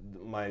noticed.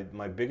 My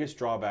biggest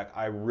drawback,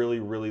 I really,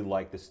 really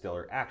like the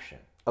Stiller Action.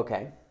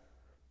 Okay.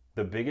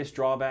 The biggest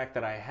drawback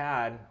that I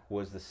had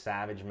was the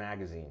Savage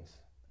magazines.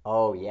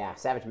 Oh, yeah.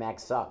 Savage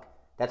mags suck.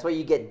 That's why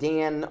you get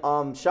Dan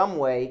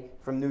Shumway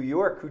from New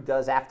York, who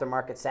does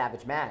aftermarket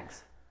Savage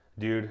mags.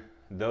 Dude,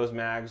 those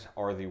mags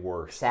are the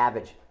worst.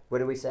 Savage. What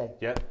did we say?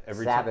 Yep.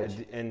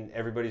 Savage. And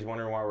everybody's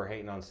wondering why we're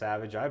hating on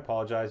Savage. I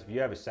apologize. If you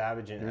have a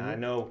Savage, and I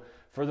know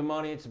for the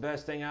money, it's the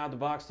best thing out of the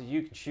box that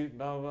you can shoot,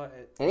 blah, blah, blah.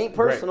 It ain't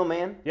personal,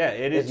 man. Yeah,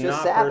 it's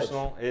not Savage.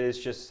 Personal. It is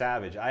just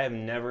Savage. I have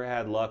never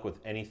had luck with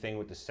anything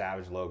with the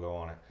Savage logo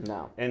on it.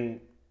 No. And,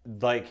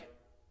 like,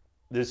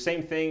 the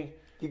same thing...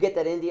 You get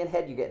that Indian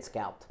head, you get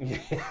scalped.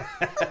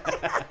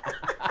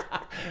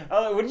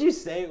 Oh, what did you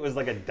say? It was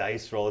like a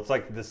dice roll. It's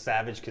like the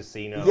Savage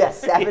Casino.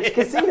 Yes, Savage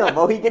Casino,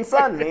 Mohegan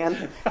Sun,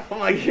 man. Oh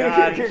my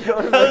God.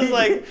 I was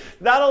like,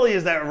 not only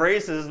is that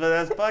racist, but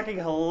that's fucking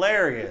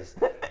hilarious.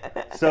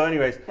 So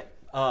anyways,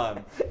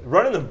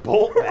 running the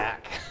bolt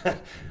back,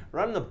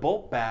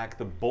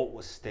 the bolt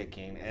was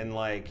sticking. And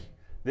like,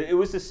 it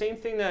was the same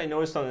thing that I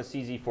noticed on the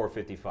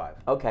CZ455.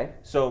 Okay.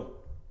 So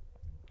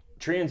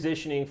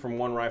transitioning from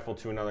one rifle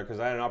to another, because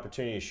I had an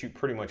opportunity to shoot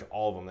pretty much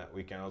all of them that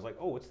weekend. I was like,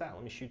 oh, what's that?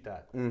 Let me shoot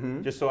that.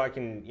 Mm-hmm. Just so I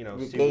can,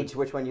 see gauge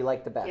which one you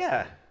like the best.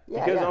 Yeah.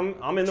 Because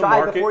I'm in the Try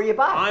market. before you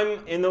buy.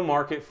 I'm in the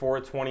market for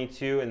a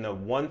 22, and the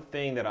one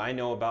thing that I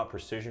know about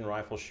precision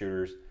rifle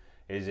shooters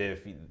is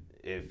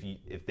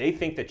if they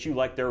think that you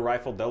like their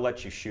rifle, they'll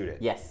let you shoot it.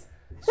 Yes.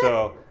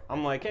 So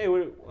I'm like, hey,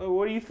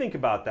 what do you think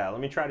about that?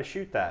 Let me try to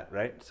shoot that,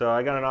 right? So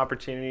I got an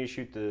opportunity to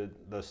shoot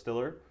the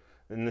Stiller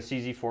in the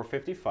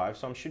CZ455,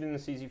 so I'm shooting the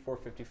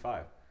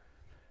CZ455.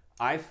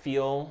 I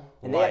feel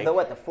and like... they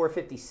have the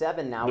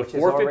 457 now, which is The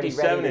already ready to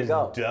 457 is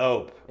go.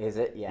 dope. Is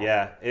it? Yeah.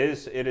 Yeah,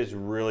 it is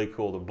really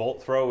cool. The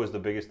bolt throw was the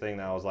biggest thing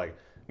that I was like,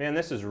 man,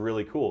 this is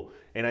really cool.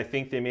 And I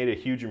think they made a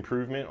huge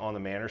improvement on the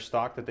Manor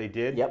stock that they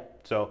did.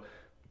 Yep. So,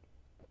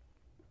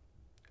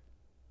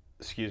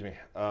 excuse me.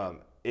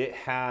 It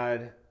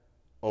had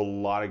a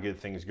lot of good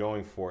things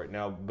going for it.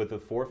 Now, but the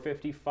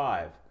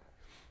 455...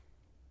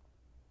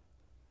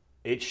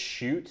 it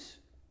shoots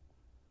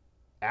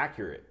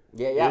accurate.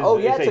 Yeah.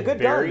 It's a good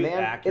gun,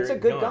 man. It's a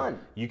good gun.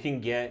 You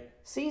can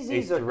get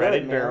CZs a are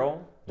threaded good, barrel.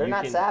 Man. They're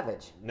not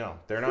Savage. No,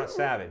 they're not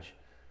Savage.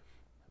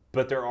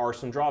 But there are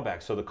some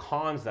drawbacks. So the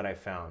cons that I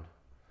found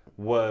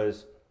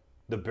was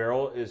the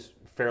barrel is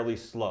fairly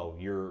slow.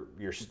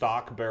 Your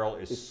stock barrel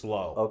is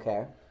slow.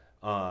 Okay.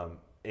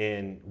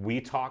 And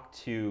we talked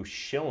to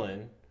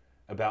Schillen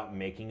about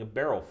making a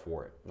barrel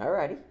for it.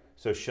 Alrighty.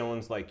 So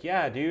Schillen's like,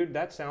 yeah, dude,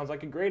 that sounds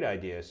like a great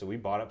idea. So we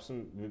bought up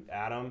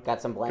Adam.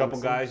 Got some blanks. A couple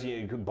guys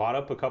bought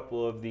up a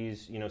couple of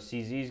these,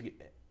 CZs.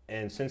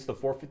 And since the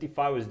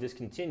 455 was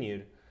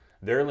discontinued,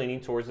 they're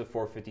leaning towards the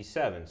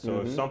 457.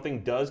 So if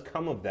something does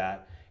come of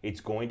that,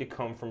 it's going to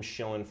come from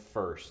Schillen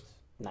first.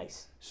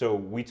 Nice. So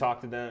we talked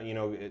to them,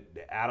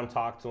 Adam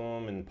talked to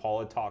them and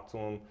Paul had talked to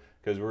them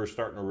because we're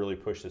starting to really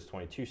push this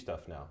 22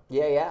 stuff now.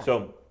 Yeah.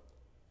 So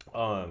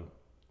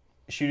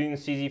shooting the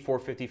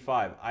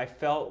CZ455, I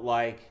felt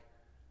like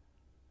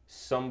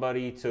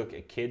somebody took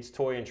a kid's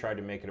toy and tried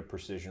to make it a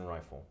precision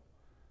rifle.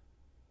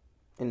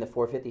 In the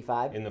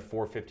 455? In the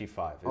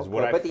 455 is okay,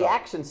 what I but felt. The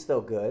action's still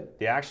good.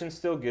 The action's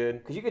still good.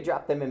 Because you could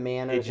drop them in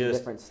Manors in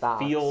different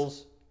stocks. It just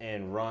feels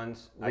and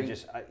runs.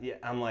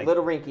 I'm like...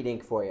 little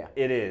rinky-dink for you.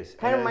 It is.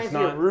 Kind of reminds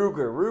me of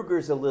Ruger.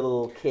 Ruger's a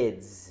little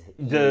kid's.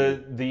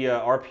 The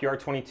RPR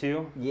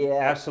 22? Yeah.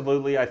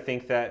 Absolutely. I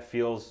think that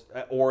feels...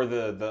 Or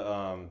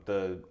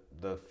the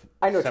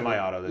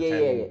semi-auto.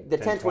 The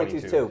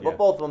 1022 too. But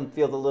both of them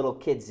feel a little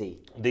kidsy.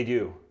 They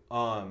do.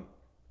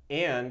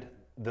 And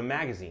the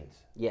magazines.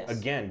 Yes.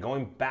 Again,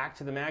 going back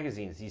to the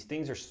magazines. These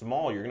things are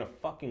small. You're going to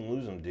fucking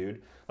lose them,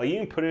 dude. Like, you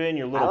can put it in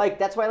your little...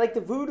 That's why I like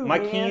the Voodoo, My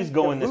keys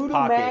go in this pocket. The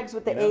Voodoo mags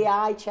with the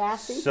AI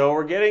chassis. So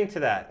we're getting to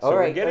that.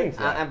 We're getting to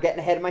that. I'm getting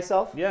ahead of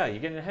myself? Yeah, you're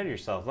getting ahead of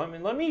yourself.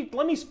 Let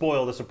me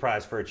spoil the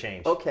surprise for a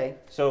change. Okay.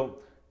 So,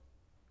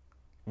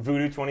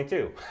 Voodoo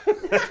 22.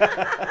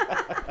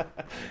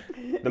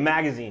 The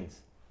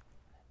magazines.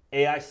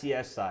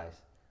 AICS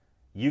size.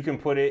 You can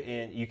put it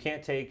in... You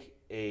can't take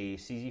a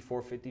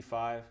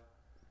CZ455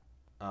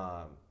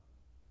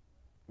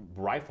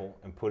 rifle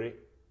and put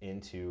it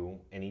into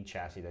any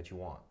chassis that you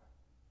want.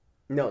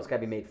 No, it's got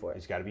to be made for it.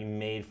 It's got to be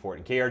made for it.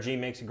 And KRG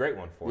makes a great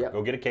one for it.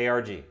 Go get a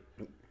KRG.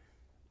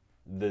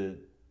 The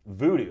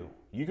Voodoo,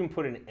 you can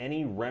put in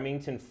any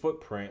Remington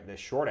footprint that's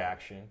short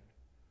action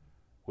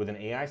with an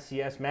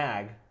AICS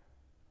mag,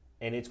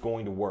 and it's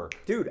going to work.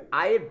 Dude,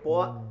 I had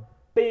bought...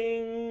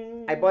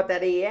 Bing! I bought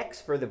that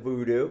AX for the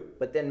Voodoo,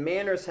 but then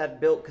Manners had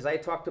built, because I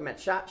talked to them at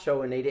SHOT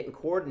Show and they didn't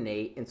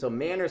coordinate, and so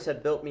Manners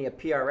had built me a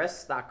PRS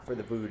stock for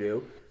the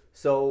Voodoo,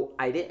 so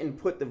I didn't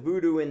put the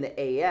Voodoo in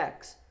the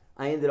AX.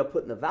 I ended up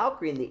putting the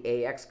Valkyrie in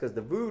the AX because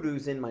the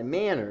Voodoo's in my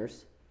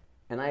Manners,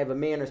 and I have a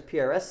Manners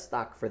PRS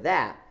stock for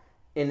that.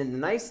 And then the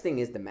nice thing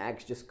is the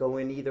mags just go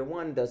in either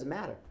one, doesn't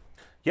matter.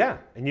 Yeah,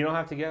 and you don't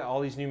have to get all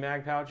these new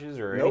mag pouches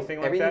or anything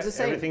like everything's that. The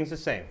same. Everything's the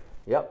same.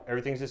 Yep.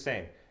 Everything's the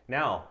same.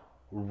 Now,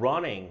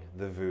 running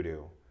the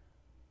Voodoo,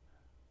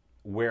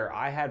 where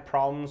I had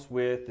problems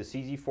with the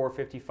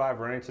CZ455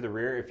 running to the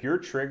rear, if your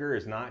trigger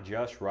is not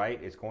just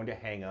right, it's going to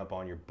hang up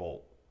on your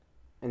bolt.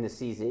 In the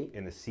CZ?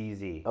 In the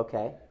CZ.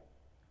 Okay.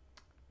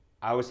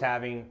 I was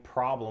having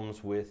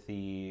problems with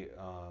the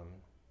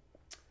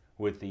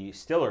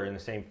Stiller in the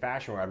same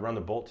fashion, where I'd run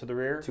the bolt to the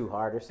rear. Too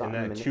hard or something.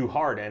 And then too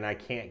hard, and I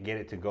can't get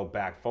it to go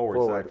back forward.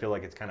 So I feel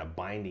like it's kind of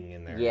binding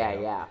in there. Yeah, you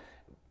know? yeah.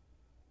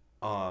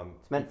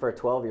 It's meant for a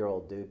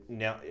 12-year-old, dude.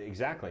 Now,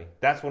 exactly.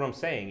 That's what I'm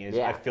saying is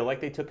I feel like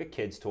they took a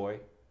kid's toy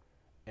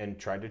and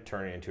tried to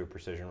turn it into a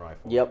precision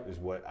rifle. Yep. Is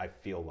what I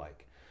feel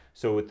like.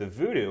 So with the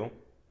Voodoo,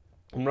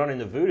 I'm running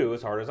the Voodoo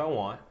as hard as I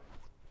want.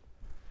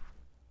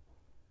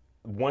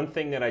 One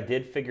thing that I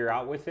did figure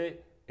out with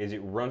it is it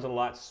runs a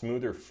lot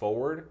smoother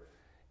forward,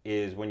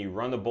 is when you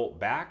run the bolt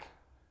back,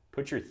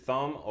 put your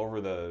thumb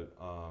over the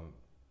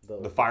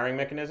firing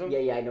mechanism.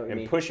 Yeah, I know what you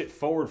mean. And push it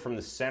forward from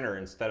the center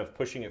instead of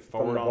pushing it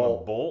forward on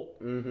the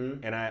bolt.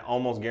 Mm-hmm. And I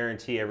almost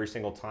guarantee every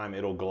single time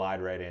it'll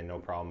glide right in, no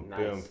problem. Nice.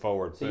 Boom,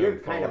 forward. So boom, you're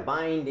forward. Kind of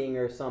binding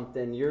or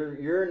something.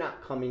 You're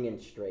not coming in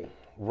straight.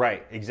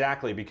 Right,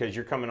 exactly, because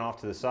you're coming off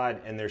to the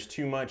side, and there's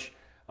too much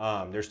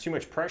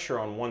pressure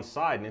on one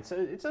side, and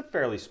it's a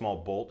fairly small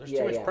bolt. There's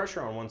too much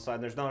pressure on one side,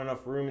 and there's not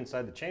enough room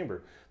inside the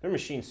chamber. Their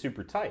machine's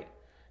super tight.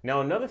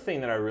 Now, another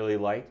thing that I really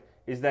liked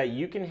is that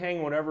you can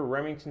hang whatever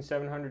Remington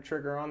 700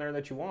 trigger on there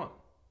that you want.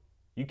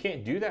 You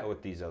can't do that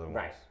with these other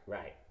ones.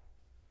 Right.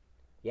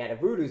 Yeah, the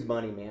Voodoo's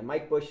money, man.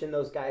 Mike Bush and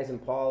those guys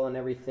and Paul and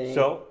everything.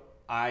 So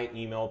I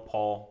emailed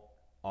Paul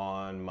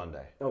on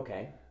Monday.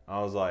 Okay. I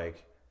was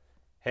like,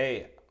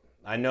 hey,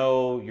 I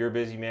know you're a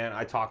busy man.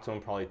 I talk to him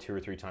probably 2 or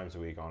 3 times a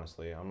week,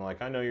 honestly. I'm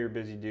like, I know you're a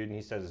busy dude, and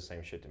he says the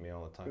same shit to me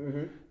all the time.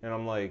 Mm-hmm. And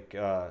I'm like,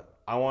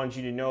 I wanted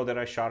you to know that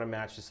I shot a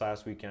match this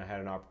last weekend. I had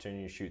an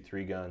opportunity to shoot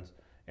 3 guns,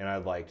 and I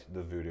liked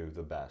the Voodoo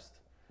the best.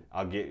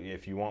 I'll get,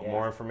 if you want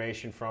more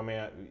information from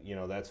me,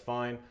 that's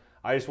fine.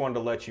 I just wanted to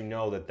let you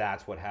know that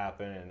that's what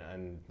happened,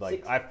 and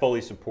I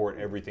fully support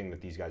everything that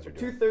these guys are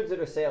doing. 2/3 of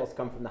their sales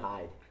come from the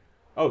hide.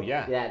 Oh,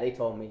 yeah. Yeah, they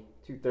told me.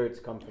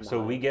 2/3 come from the hide.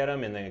 So we get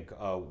them, and then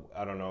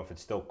I don't know if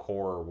it's still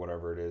Core or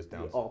whatever it is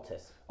down.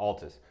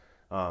 Altus.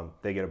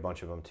 They get a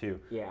bunch of them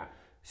too. Yeah.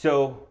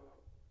 So.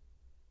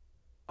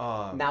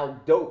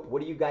 Now, dope.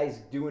 What are you guys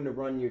doing to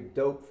run your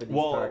dope for these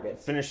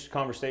targets? Finished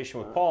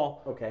conversation with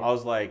Paul. Okay. I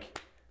was like,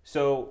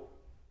 so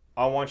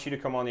I want you to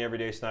come on the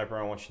Everyday Sniper.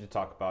 I want you to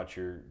talk about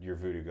your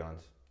Voodoo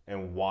guns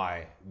and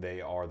why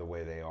they are the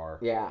way they are.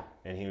 Yeah.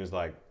 And he was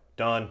like,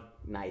 done.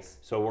 Nice.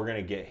 So we're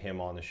going to get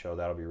him on the show.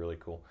 That'll be really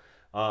cool.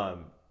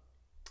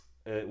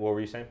 What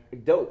were you saying?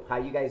 Dope. How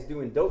you guys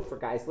doing dope for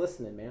guys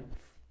listening, man?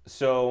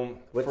 So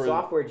what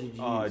software did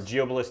you use?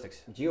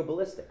 Geoballistics.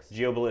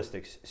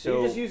 Geoballistics. So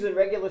you're just using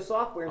regular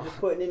software and just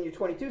putting in your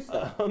 22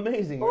 stuff.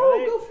 Amazing,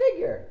 right? Oh, go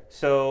figure.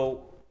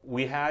 So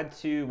we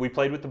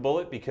played with the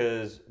bullet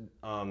because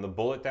the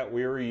bullet that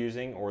we were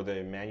using, or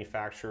the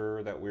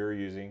manufacturer that we were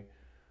using,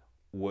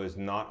 was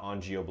not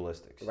on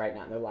Geoballistics. Right,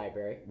 not in their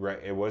library. Right,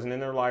 it wasn't in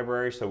their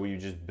library, so we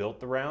just built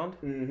the round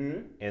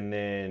and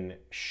then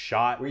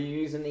shot. Were you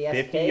using the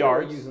 50 SK yards.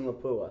 Or were you using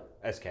Lapua?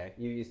 SK.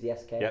 You used the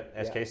SK? Yep,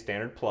 SK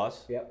Standard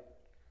Plus. Yep.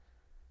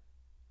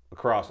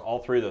 Across all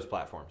 3 of those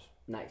platforms.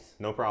 Nice.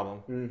 No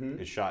problem.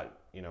 It shot,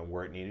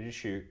 where it needed to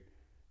shoot,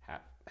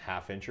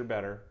 half inch or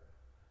better,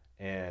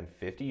 and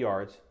 50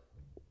 yards,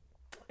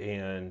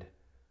 and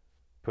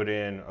put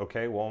in,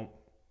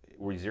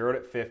 we zeroed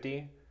at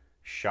 50,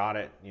 shot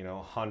at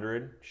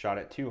 100, shot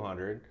at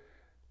 200,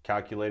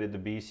 calculated the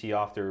BC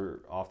off their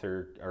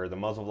or the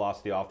muzzle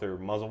velocity off their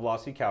muzzle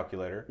velocity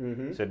calculator.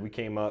 Said we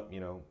came up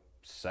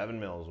 7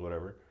 mils,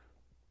 whatever.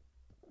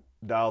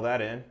 Dial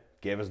that in,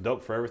 gave us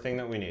dope for everything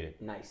that we needed.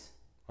 Nice.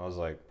 I was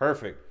like,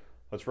 perfect,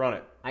 let's run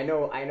it. I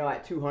know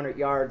at 200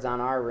 yards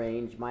on our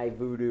range, my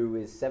Voodoo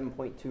is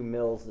 7.2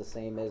 mils, the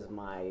same as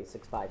my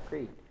 6.5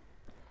 Creed.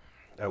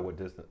 At what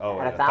distance? Oh,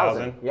 at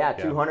 1,000. Yeah,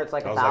 200's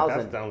like 1,000.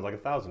 That sounds like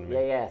 1,000 to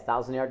me. Yeah,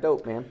 1,000-yard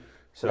dope, man.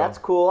 So that's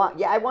cool.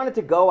 Yeah, I wanted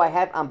to go.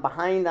 I'm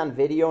behind on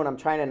video, and I'm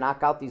trying to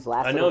knock out these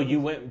last. I know you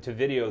went to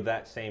video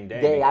that same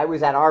day. I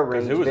was at our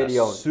range video. Because it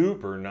was videoing. a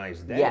super nice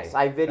day. Yes,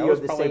 I videoed the same day. That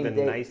was probably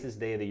the nicest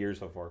day of the year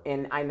so far.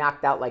 And I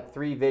knocked out like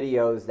 3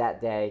 videos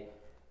that day,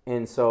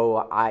 and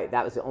so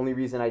that was the only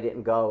reason I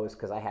didn't go, is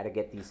because I had to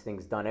get these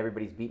things done.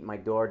 Everybody's beating my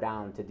door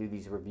down to do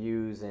these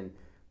reviews and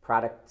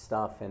product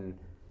stuff, and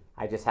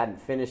I just hadn't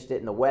finished it,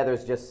 and the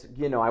weather's just,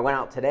 I went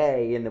out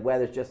today, and the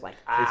weather's just like,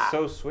 It's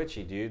so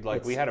switchy, dude.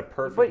 We had a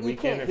perfect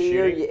weekend of shooting.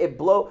 But you can't hear,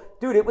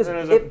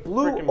 it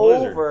blew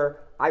over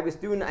I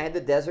had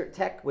the Desert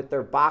Tech with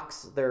their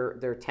box, their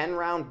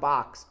 10-round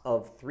box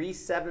of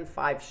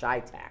 375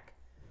 Chi-Tac.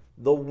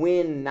 The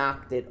wind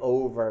knocked it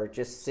over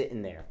just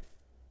sitting there.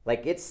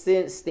 Like it's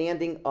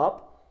standing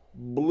up,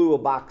 blew a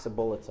box of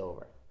bullets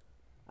over.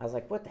 I was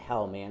like, what the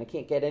hell, man? I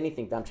can't get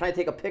anything done. I'm trying to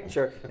take a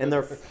picture, and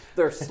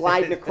they're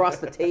sliding across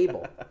the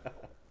table.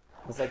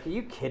 I was like, are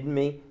you kidding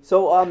me?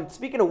 So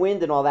speaking of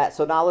wind and all that,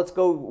 so now let's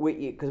go with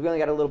you, because we only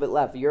got a little bit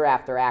left. You're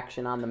after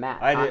action on the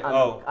match. I did.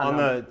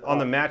 On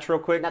the match real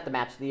quick? Not the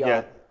match.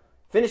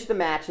 Finish the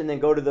match and then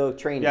go to the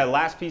training. Yeah,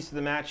 last piece of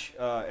the match,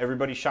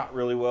 everybody shot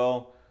really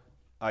well.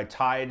 I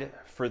tied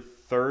for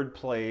third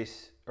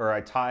place, or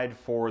I tied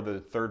for the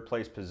third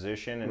place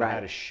position, and I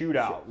had a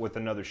shootout with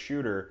another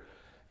shooter,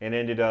 and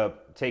ended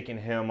up taking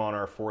him on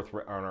our fourth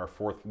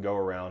go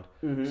around.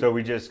 Mm-hmm. So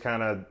we just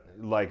kind of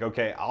like,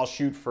 okay, I'll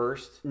shoot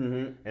first,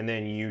 and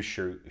then you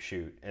shoot,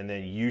 and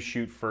then you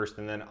shoot first,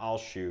 and then I'll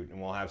shoot,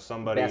 and we'll have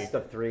somebody best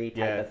of three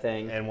type of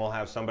thing, and we'll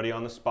have somebody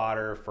on the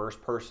spotter.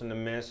 First person to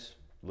miss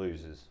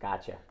loses.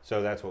 Gotcha.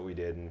 So that's what we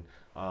did, and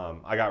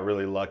I got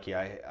really lucky.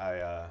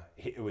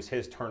 It was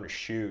his turn to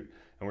shoot,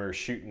 and we were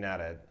shooting at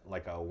a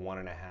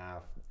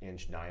 1.5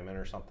 inch diamond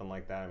or something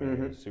like that. I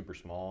mean, it was super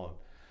small.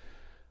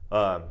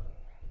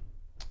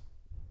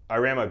 I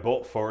ran my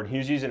bolt forward. He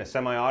was using a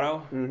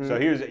semi-auto, so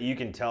you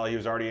can tell he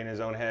was already in his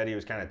own head. He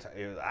was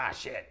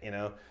shit,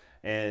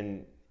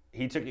 and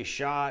he took a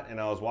shot, and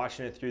I was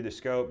watching it through the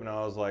scope, and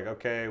I was like,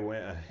 okay,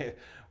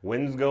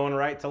 wind's going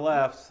right to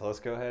left, so let's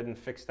go ahead and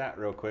fix that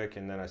real quick.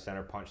 And then I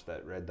center punched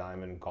that red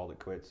diamond and called it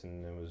quits,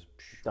 and it was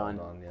done.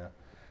 Yeah.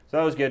 So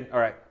that was good. All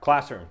right,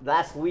 classroom.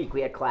 Last week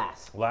we had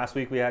class. And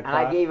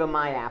I gave him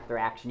my after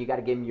action. You got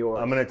to give him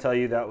yours. I'm going to tell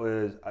you that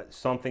was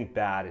something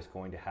bad is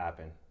going to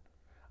happen.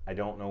 I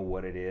don't know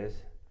what it is,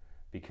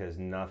 because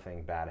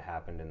nothing bad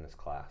happened in this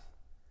class.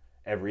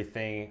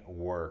 Everything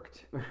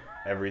worked.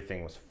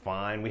 Everything was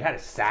fine. We had a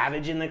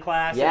savage in the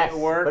class, and it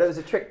worked. But it was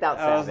a tricked out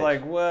savage. I was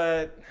like,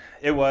 what?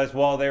 It was.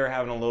 Well, they were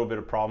having a little bit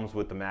of problems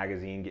with the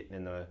magazine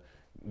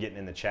getting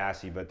in the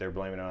chassis, but they're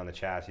blaming it on the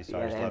chassis, so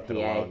I just left it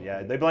alone.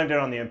 Yeah, they blamed it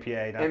on the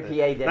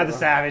MPA, not the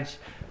savage.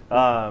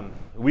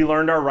 We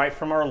learned our right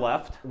from our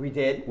left. We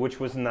did. Which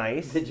was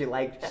nice. Did you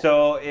like that?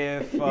 So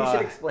if... you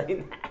should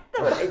explain that.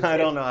 I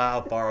don't know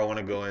how far I want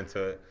to go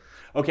into it.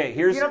 Okay,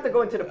 here's... You don't have to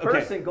go into the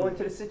person, go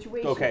into the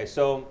situation. Okay,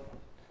 so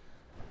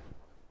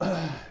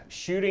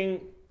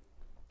shooting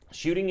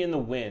in the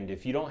wind,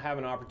 if you don't have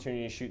an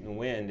opportunity to shoot in the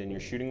wind and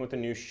you're shooting with a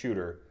new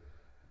shooter,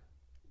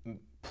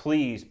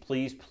 please,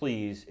 please,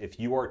 please, if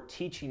you are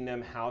teaching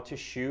them how to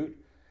shoot,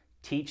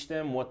 teach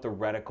them what the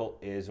reticle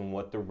is and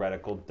what the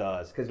reticle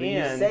does. Because when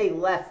you say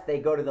left, they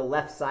go to the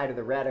left side of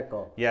the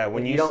reticle. Yeah,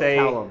 when you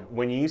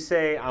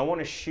say, I want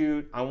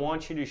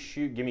you to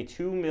shoot, give me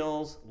 2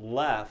 mils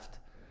left,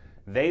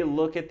 they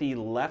look at the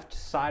left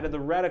side of the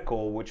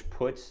reticle, which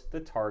puts the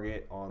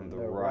target on the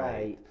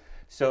right.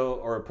 So,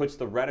 or it puts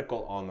the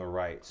reticle on the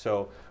right.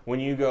 So when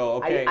you go,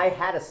 okay. I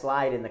had a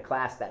slide in the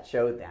class that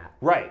showed that.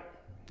 Right.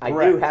 I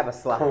do have a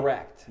slide.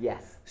 Correct.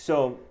 Yes.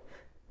 So,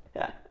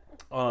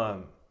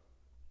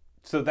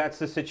 so that's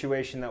the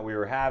situation that we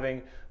were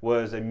having,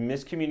 was a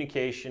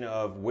miscommunication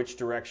of which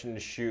direction to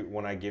shoot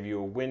when I give you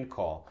a wind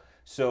call.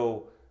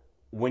 So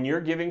when you're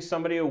giving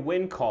somebody a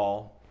wind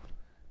call,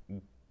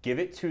 give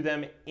it to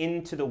them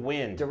into the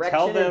wind. Direction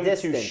Tell them and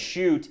distance. to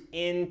shoot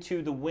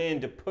into the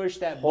wind, to push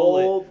that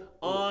bullet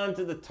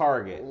onto the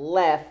target.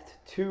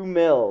 Left 2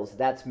 mils.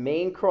 That's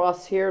main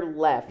crosshair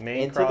left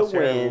into the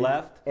wind.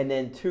 Left. And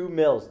then 2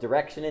 mils,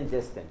 direction and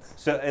distance.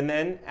 So, and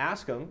then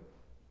ask them,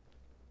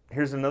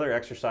 here's another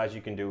exercise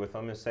you can do with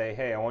them, is say,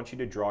 hey, I want you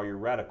to draw your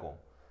reticle.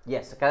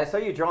 Yes, because I saw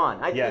you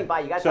drawing. I came by.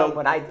 You got to tell them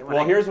what I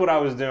did. Here's what I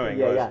was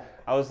doing.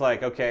 I was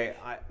like, okay,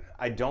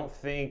 I don't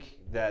think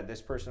that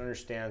this person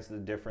understands the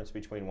difference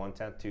between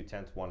 1/10,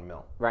 2/10, 1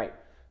 mil. Right.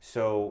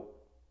 So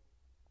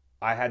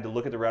I had to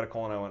look at the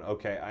reticle, and I went,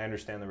 okay, I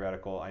understand the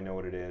reticle. I know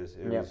what it is.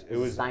 It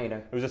was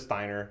Steiner. It was a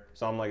Steiner.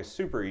 So I'm like, it's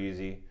super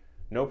easy,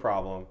 no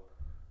problem.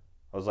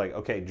 I was like,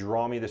 okay,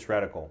 draw me this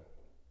reticle.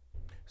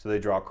 So they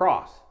draw a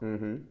cross.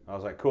 Mm-hmm. I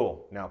was like,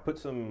 cool. Now put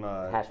some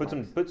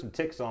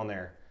ticks on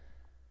there.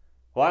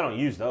 Well, I don't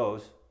use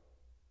those.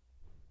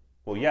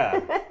 Well, yeah,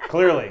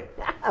 clearly.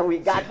 We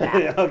got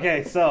that.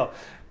 Okay, so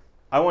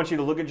I want you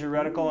to look at your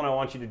reticle, and I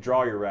want you to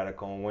draw your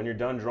reticle. And when you're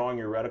done drawing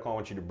your reticle, I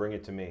want you to bring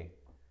it to me.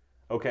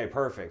 Okay,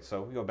 perfect.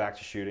 So we go back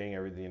to shooting,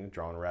 everything,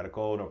 drawing a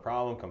reticle, no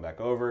problem, come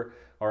back over.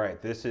 All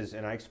right, this is,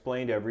 and I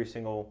explained every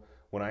single,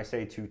 when I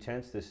say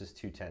 2/10, this is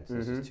 2/10.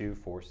 This is 2,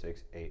 4,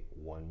 6, 8,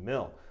 1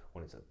 mil.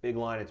 When it's a big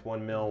line, it's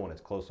 1 mil. When it's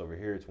close over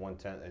here, it's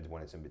 1/10. And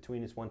when it's in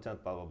between, it's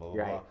 1/10, blah, blah, blah,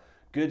 blah, blah.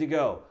 Good to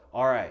go.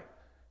 All right.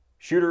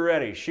 Shooter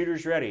ready.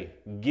 Shooter's ready.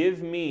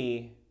 Give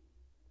me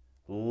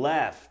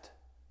left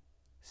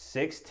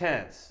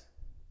 6/10.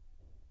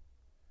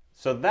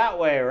 So that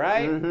way,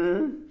 right?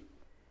 Mm-hmm.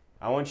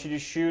 I want you to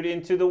shoot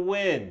into the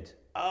wind.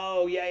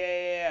 Oh,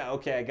 yeah.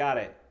 Okay, I got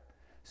it.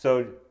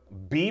 So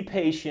be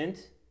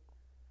patient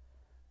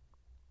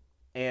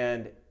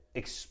and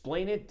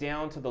explain it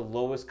down to the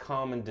lowest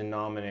common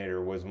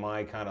denominator was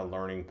my kind of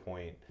learning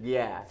point.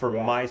 Yeah. For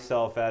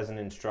myself as an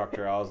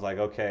instructor, I was like,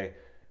 okay.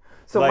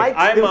 So like,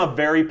 I'm a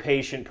very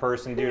patient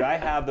person, dude. I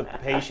have the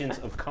patience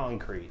of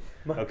concrete.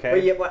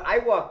 Okay. But I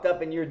walked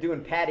up and you were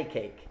doing patty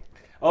cake.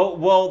 Oh,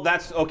 well,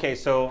 that's okay.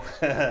 So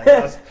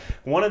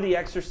one of the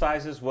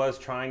exercises was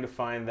trying to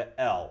find the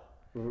L.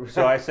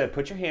 So I said,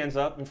 put your hands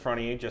up in front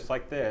of you just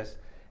like this.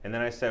 And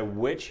then I said,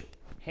 which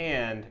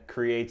hand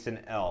creates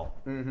an L?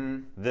 Mm-hmm.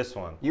 This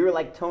one. You were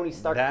like Tony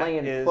Stark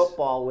playing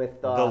football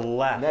with the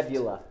left.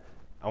 Nebula.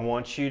 I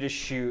want you to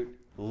shoot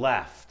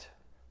left.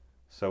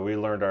 So we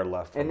learned our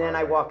left. And then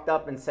I walked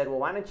up and said, well,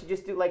 why don't you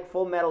just do like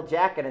Full Metal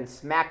Jacket and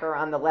smack her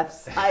on the left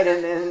side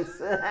and then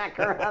smack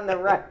her on the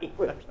right?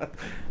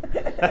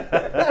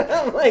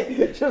 I'm like,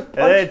 just punch.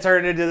 And then it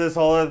turned into this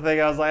whole other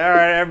thing. I was like, all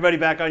right, everybody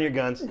back on your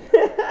guns.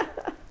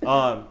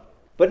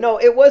 But no,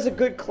 it was a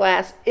good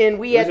class, and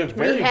we had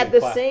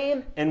the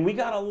same. And we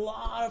got a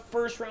lot of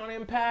first round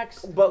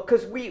impacts. But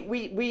because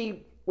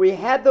we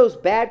had those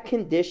bad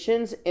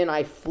conditions, and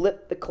I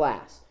flipped the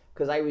class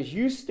because I was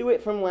used to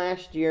it from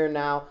last year.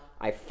 Now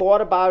I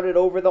thought about it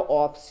over the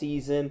off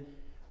season,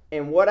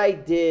 and what I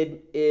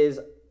did is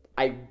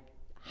I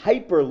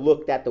hyper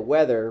looked at the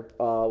weather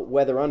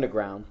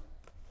underground,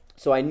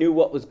 so I knew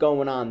what was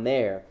going on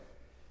there.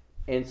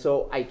 And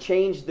so I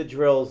changed the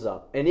drills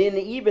up. And in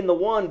even the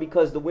one,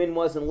 because the wind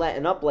wasn't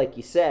letting up like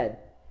you said,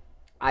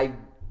 right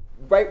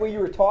where you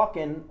were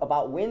talking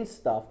about wind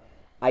stuff,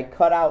 I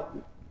cut out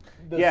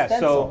the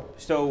stencil.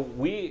 So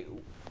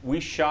we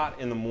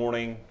shot in the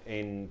morning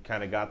and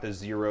kind of got the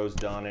zeros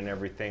done and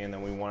everything, and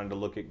then we wanted to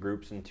look at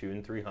groups in 200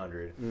 and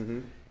 300. Mm-hmm.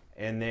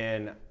 And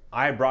then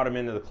I brought him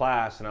into the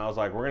class, and I was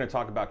like, we're going to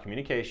talk about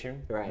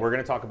communication. Right. We're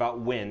going to talk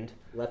about wind.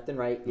 Left and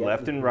right. Yep.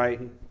 Left and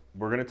right.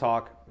 We're going to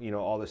talk,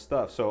 all this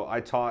stuff. So I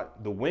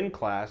taught the wind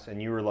class,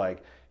 and you were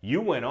like, you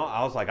went on.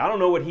 I was like, I don't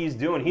know what he's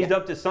doing. He's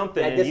up to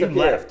something, and you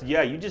left.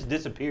 Yeah, you just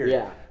disappeared.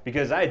 Yeah.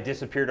 Because I had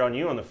disappeared on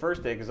you on the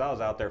first day because I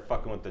was out there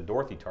fucking with the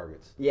Dorothy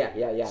targets.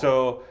 Yeah.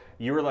 So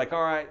you were like,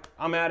 all right,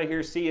 I'm out of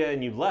here. See ya.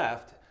 And you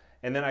left.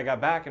 And then I got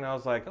back, and I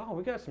was like, oh,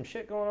 we got some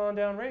shit going on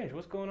downrange.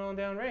 What's going on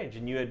downrange?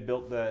 And you had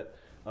built that.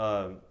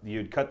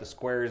 You'd cut the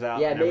squares out.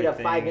 Yeah, and made a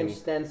 5-inch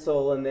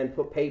stencil and then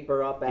put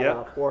paper up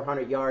at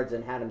 400 yards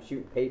and had them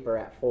shooting paper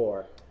at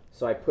 4.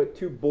 So I put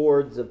 2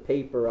 boards of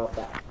paper up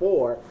at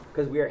 4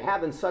 because we were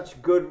having such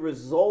good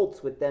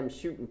results with them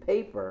shooting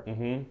paper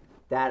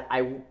that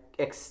I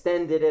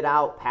extended it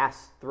out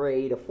past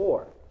 3 to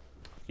 4.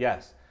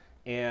 Yes,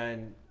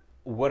 and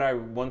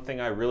one thing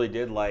I really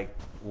did like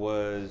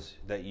was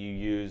that you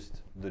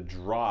used the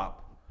drop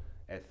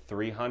at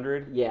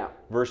 300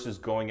 versus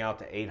going out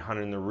to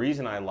 800. And the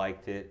reason I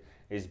liked it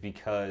is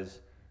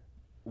because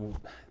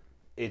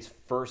it's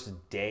first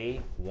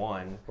day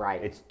one.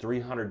 Right. It's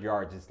 300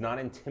 yards. It's not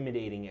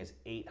intimidating as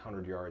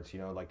 800 yards.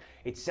 Like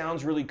it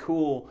sounds really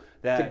cool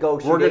that to go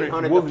shoot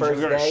 800 the first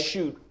we're gonna day.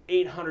 Shoot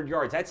 800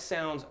 yards. That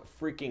sounds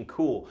freaking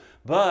cool.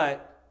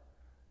 But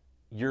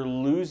you're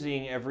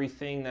losing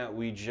everything that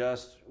we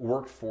just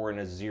worked for in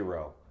a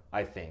zero.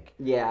 I think.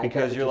 Yeah,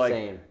 because you're like,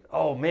 saying.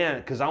 Oh man,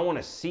 because I want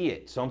to see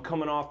it. So I'm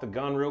coming off the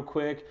gun real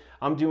quick.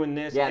 I'm doing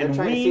this. Yeah, they're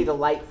trying to see the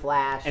light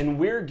flash. And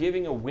we're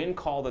giving a wind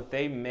call that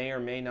they may or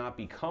may not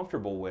be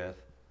comfortable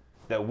with,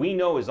 that we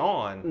know is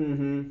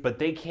on, but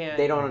they can't.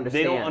 They don't understand.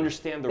 They don't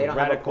understand the they don't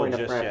reticle have a point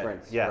just of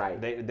reference. yet. Yeah,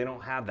 right. they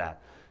don't have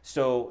that.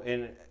 So,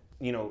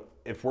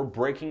 if we're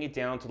breaking it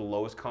down to the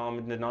lowest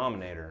common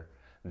denominator,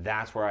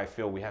 that's where I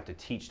feel we have to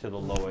teach to the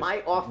lowest.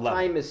 My off level.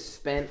 time is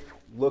spent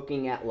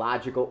looking at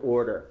logical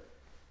order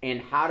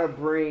and how to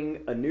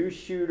bring a new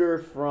shooter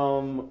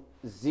from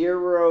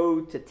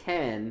 0 to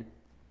 10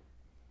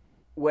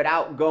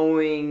 without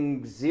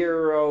going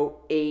 0,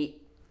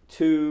 8,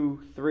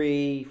 2,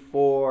 3,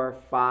 4,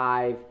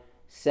 5,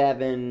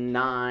 7,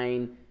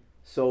 9.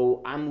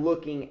 So I'm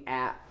looking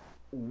at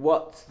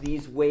what's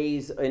these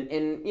ways,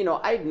 and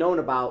I'd known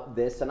about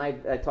this, and I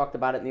talked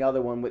about it in the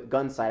other one with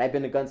Gunsight. I've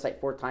been to Gunsight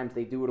 4 times.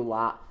 They do it a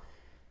lot.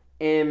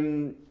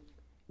 And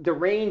the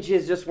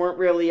ranges just weren't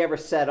really ever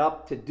set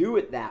up to do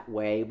it that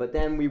way, but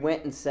then we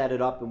went and set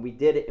it up, and we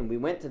did it, and we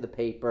went to the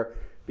paper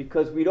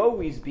because we'd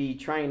always be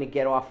trying to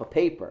get off of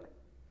paper.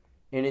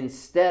 And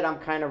instead, I'm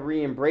kind of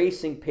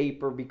re-embracing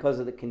paper because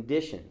of the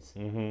conditions.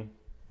 Mm-hmm.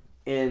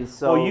 And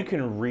so... Well, you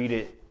can read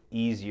it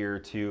easier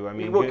to,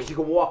 because you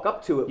can walk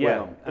up to it with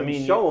them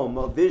and show them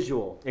a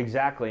visual.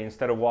 Exactly.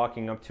 Instead of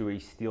walking up to a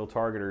steel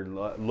target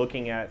or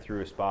looking at it through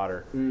a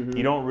spotter,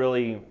 you don't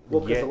really get much out of it. Well,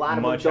 because a lot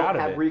of them don't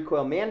have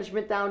recoil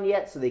management down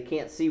yet, so they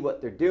can't see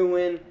what they're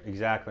doing.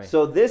 Exactly.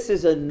 So this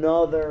is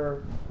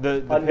another...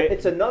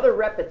 it's another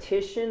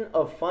repetition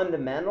of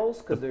fundamentals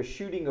because they're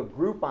shooting a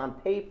group on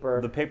paper.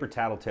 The paper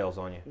tattletales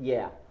on you.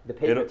 Yeah, the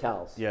paper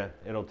tells. Yeah,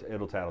 it'll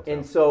tattletale.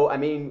 And so,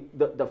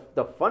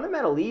 the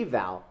fundamental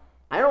eval,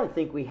 I don't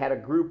think we had a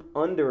group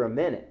under a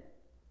minute.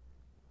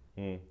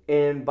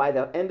 And by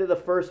the end of the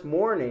first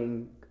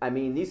morning, I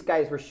mean, these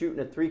guys were shooting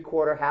a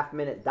 3/4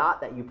 half-minute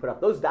dot that you put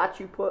up. Those dots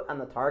you put on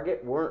the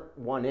target weren't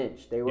 1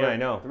 inch. They were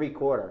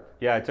 3/4.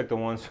 Yeah, I took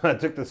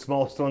the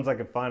smallest ones I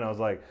could find. I was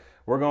like,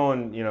 we're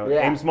going,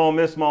 aim small,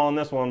 miss small on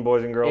this one,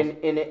 boys and girls.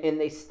 And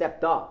they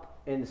stepped up.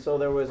 And so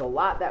there was a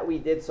lot that we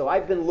did. So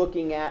I've been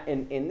looking at,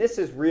 and this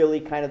is really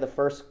kind of the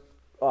first,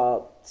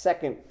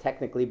 second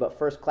technically, but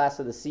first class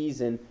of the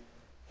season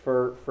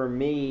for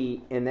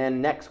me. And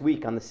then next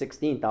week on the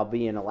 16th, I'll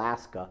be in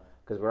Alaska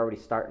because we're already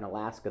starting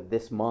Alaska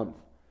this month.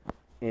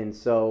 And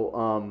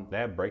so they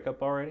have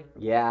breakup already?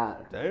 Yeah.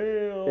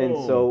 Damn. And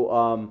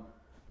so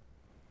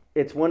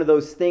it's one of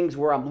those things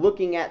where I'm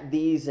looking at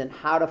these and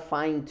how to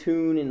fine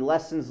tune and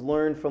lessons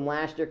learned from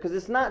last year, because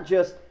it's not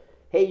just,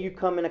 hey, you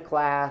come in a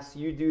class,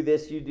 you do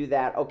this, you do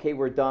that, okay,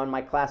 we're done,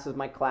 my class is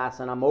my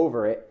class and I'm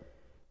over it.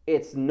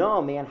 It's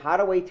no, man, how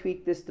do I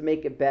tweak this to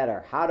make it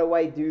better? How do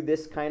I do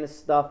this kind of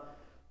stuff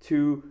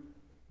to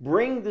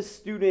bring the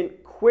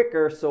student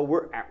quicker?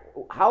 So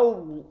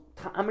how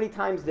many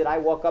times did I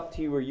walk up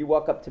to you or you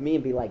walk up to me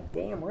and be like,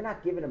 damn, we're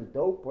not giving them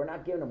dope, we're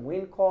not giving them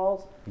wind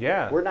calls,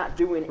 we're not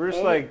doing We're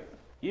just like,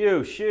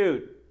 you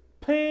shoot,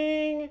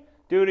 ping,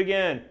 do it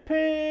again,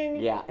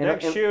 ping,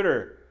 next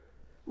shooter.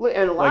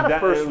 And a lot like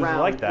of first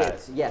round round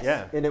hits, yes.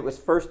 Yeah. And it was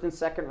first and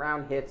second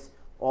round hits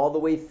all the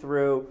way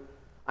through.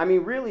 I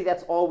mean, really,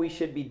 that's all we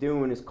should be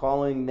doing is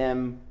calling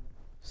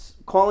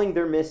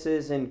their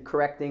misses and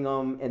correcting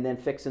them and then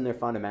fixing their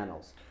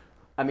fundamentals.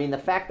 I mean, the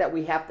fact that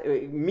we have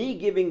to, me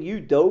giving you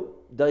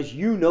dope does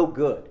you no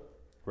good.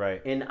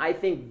 Right. And I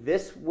think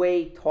this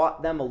way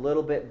taught them a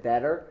little bit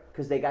better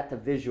because they got to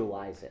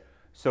visualize it.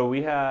 So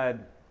we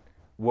had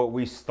what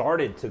we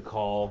started to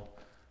call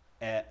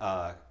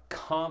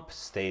comp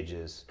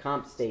stages.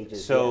 Comp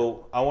stages.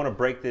 So I want to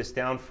break this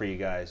down for you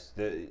guys.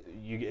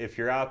 If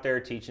you're out there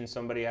teaching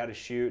somebody how to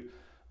shoot,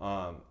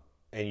 and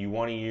you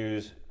want to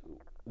use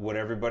what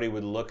everybody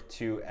would look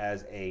to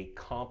as a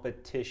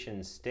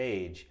competition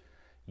stage,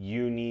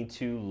 you need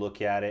to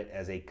look at it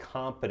as a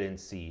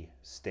competency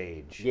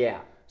stage.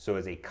 Yeah. So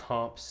as a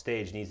comp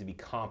stage, needs to be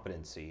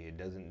competency.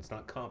 It's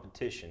not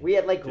competition. We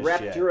had like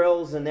rep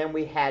drills, and then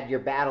we had your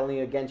battling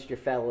against your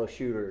fellow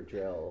shooter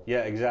drill.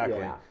 Yeah, exactly.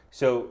 Yeah.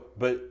 So,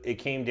 but it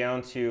came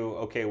down to,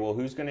 okay, well,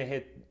 who's going to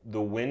hit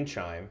the wind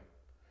chime,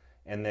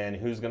 and then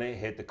who's going to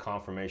hit the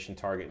confirmation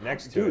target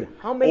next to it?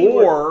 How many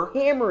were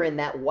hammering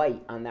that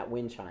white on that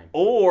wind chime?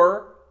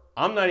 Or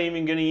I'm not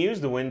even going to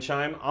use the wind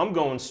chime. I'm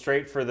going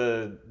straight for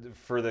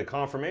the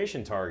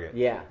confirmation target.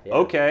 Yeah.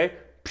 Okay.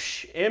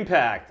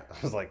 Impact.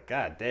 I was like,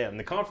 God damn.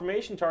 The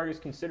confirmation target is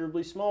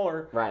considerably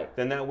smaller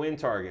than that wind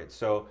target.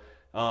 So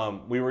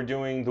we were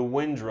doing the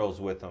wind drills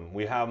with them.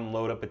 We have them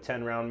load up a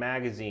 10-round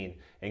magazine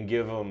and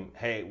give them,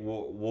 hey,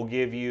 we'll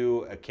give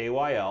you a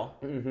KYL,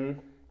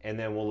 and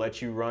then we'll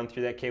let you run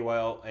through that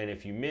KYL. And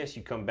if you miss,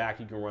 you come back,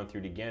 you can run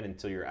through it again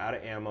until you're out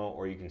of ammo,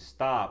 or you can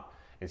stop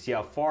and see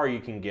how far you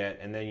can get,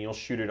 and then you'll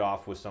shoot it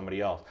off with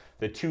somebody else.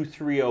 The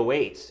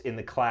 2.308s in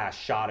the class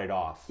shot it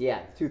off.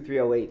 Yeah,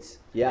 2.308s.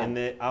 Yeah. And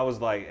then I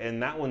was like,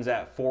 and that one's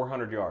at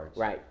 400 yards.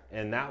 Right.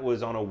 And that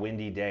was on a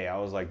windy day. I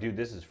was like, dude,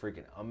 this is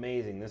freaking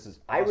amazing. This is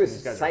awesome. I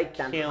was psyched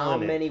on how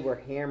many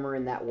were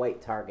hammering that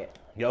white target.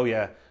 Oh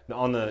yeah,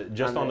 on the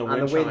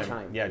wind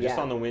chime. Yeah, just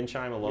on the wind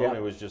chime alone,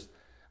 it was just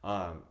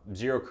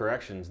zero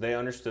corrections. They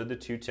understood the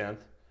 2/10,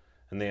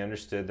 and they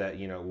understood that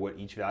what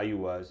each value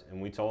was,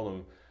 and we told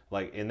them,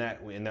 like in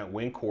that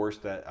wind course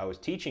that I was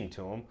teaching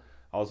to them,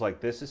 I was like,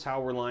 this is how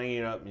we're lining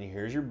it up, and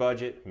here's your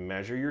budget,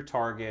 measure your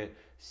target,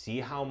 see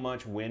how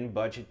much wind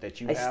budget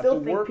that you have to work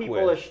with. I still think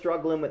people are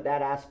struggling with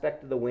that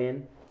aspect of the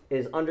wind,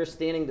 is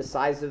understanding the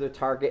size of their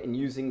target and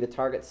using the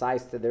target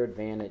size to their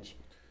advantage.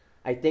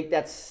 I think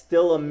that's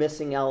still a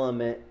missing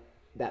element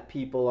that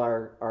people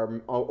are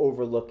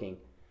overlooking.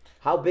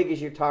 How big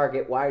is your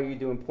target? Why are you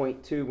doing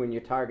 0.2 when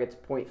your target's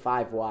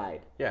 0.5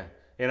 wide? Yeah,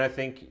 and I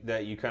think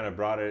that you kind of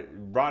brought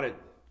it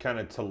kind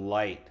of to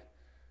light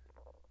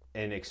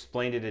and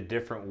explained it a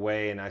different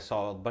way, and I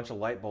saw a bunch of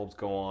light bulbs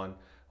go on.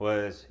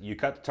 Was you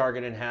cut the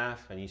target in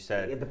half and you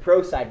said the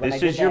pro side.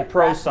 This is your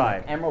pro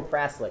side. Emerald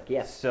Praslick,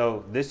 yes.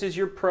 So this is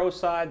your pro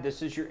side.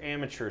 This is your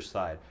amateur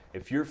side.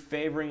 If you're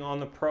favoring on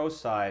the pro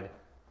side,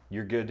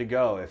 you're good to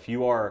go. If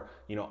you are,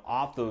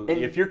 off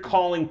if you're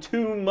calling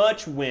too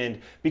much wind,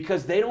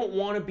 because they don't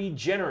want to be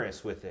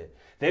generous with it.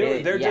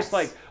 They're just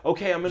like,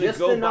 okay, I'm going to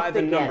go by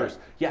the numbers.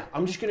 Yeah,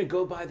 I'm just going to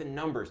go by the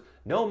numbers.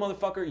 No,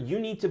 motherfucker, you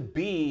need to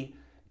be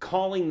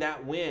calling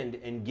that wind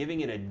and giving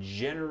it a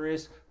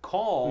generous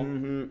call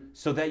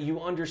so that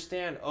you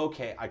understand,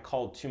 okay, I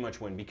called too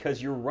much wind,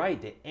 because you're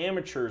right, the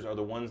amateurs are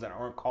the ones that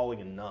aren't calling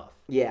enough.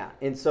 Yeah,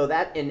 and so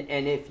that,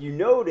 and if you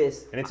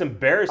notice, and it's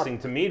embarrassing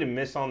to me to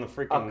miss on the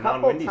freaking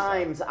non-windy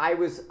side. A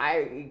couple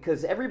times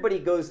because everybody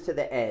goes to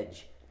the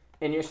edge,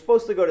 and you're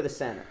supposed to go to the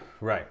center.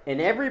 Right.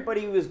 And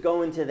everybody was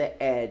going to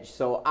the edge,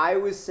 so I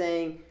was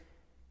saying,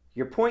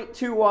 you're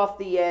 0.2 off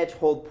the edge,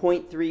 hold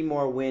 0.3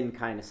 more wind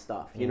kind of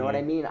stuff. You know what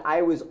I mean?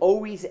 I was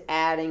always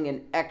adding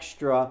an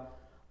extra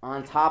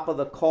on top of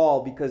the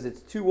call, because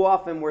it's too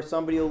often where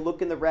somebody will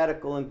look in the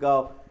reticle and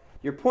go,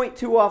 you're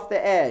 0.2 off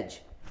the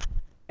edge.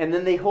 and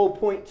then they hold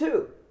point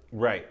 2.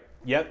 Right.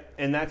 Yep.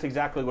 And that's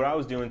exactly what I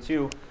was doing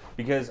too,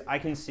 because I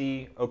can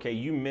see, okay,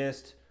 you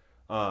missed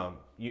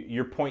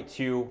your point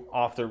 2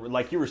 off the,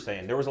 like you were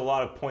saying, there was a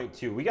lot of point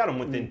 2. We got them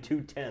within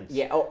 2/10.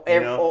 Yeah.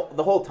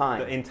 The whole time.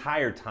 The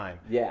entire time.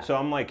 Yeah. So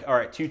I'm like, all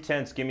right,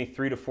 2/10, give me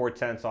 3 to 4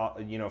 tenths off,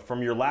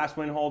 from your last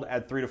wind hold,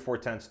 add 3 to 4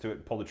 tenths to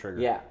it, pull the trigger.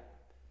 Yeah.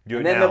 Do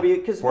and it then now.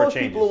 Because most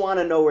people want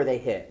to know where they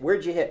hit.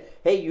 Where'd you hit?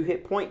 Hey, you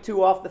hit point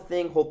 2 off the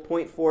thing, hold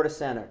point 4 to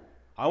center.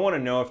 I want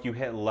to know if you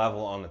hit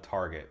level on the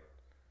target.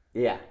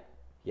 Yeah.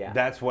 Yeah.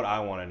 That's what I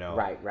want to know.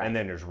 Right. And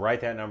then just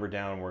write that number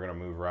down and we're going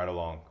to move right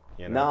along.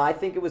 No, I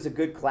think it was a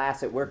good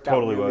class. It worked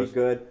totally out really was.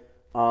 good.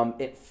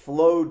 It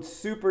flowed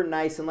super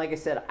nice. And like I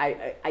said,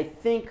 I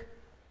think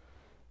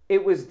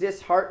it was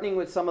disheartening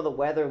with some of the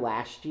weather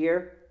last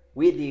year.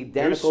 We had the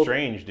identical. It was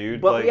strange,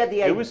 dude. But we had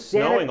the it was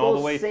snowing all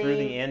the way same, through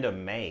the end of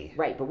May.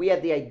 Right, but we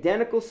had the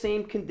identical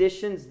same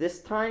conditions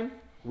this time.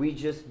 We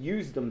just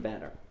used them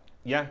better.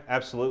 Yeah,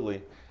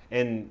 absolutely.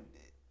 And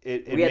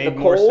it we had made the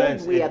more cold,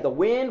 sense. We had the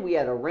wind, we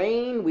had the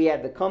rain, we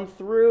had to come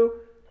through,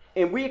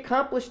 and we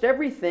accomplished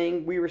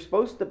everything we were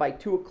supposed to by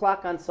 2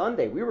 o'clock on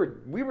Sunday. We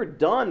were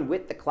done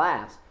with the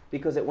class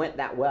because it went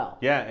that well.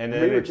 Yeah, and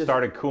then it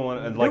started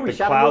cooling, and like the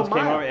clouds came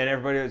over, and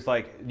everybody was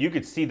like, you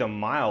could see the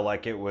mile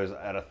like it was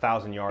at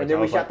 1,000 yards. And then I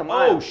we was shot like, the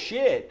mile. oh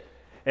shit!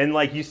 And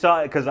like you saw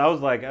it, because I was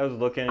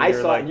looking. And I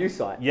saw like, it, and you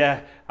saw it.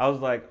 Yeah, I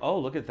was like, oh,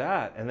 look at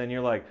that. And then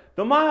you're like,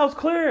 the mile's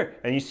clear,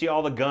 and you see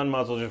all the gun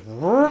muzzles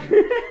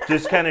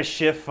just kind of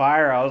shift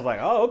fire. I was like,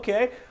 oh,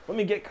 okay, let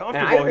me get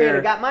comfortable and I here. ran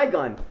and got my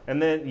gun.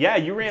 And then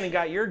you ran and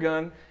got your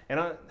gun. And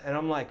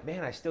I'm like,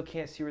 man, I still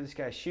can't see where this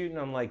guy's shooting.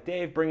 I'm like,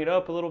 Dave, bring it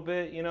up a little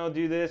bit,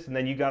 do this. And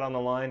then you got on the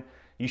line.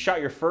 You shot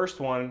your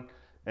first one,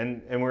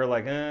 and we were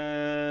like,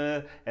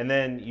 and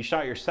then you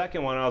shot your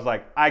second one. And I was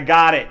like, I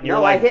got it. And you're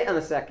I hit on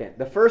the second.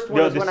 The first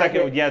one was when I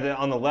hit.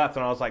 On the left.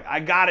 And I was like, I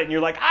got it. And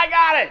you're like, I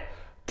got it.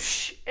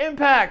 Psh,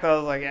 impact. I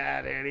was like,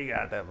 yeah, dude, he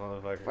got that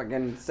motherfucker.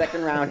 Fucking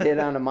second round hit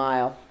on a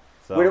mile.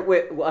 So.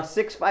 With a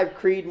 6.5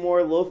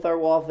 Creedmoor Lothar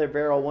Walther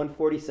barrel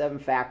 147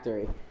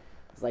 factory.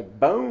 It's like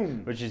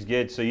boom. Which is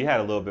good. So you had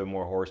a little bit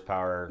more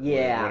horsepower.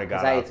 Yeah, when it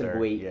got because I out had some there.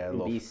 weight in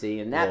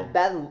BC, and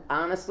that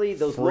honestly,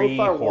 those free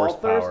Lothar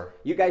horsepower. Walthers,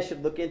 you guys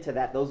should look into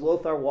that. Those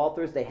Lothar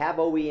Walthers, they have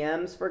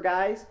OEMs for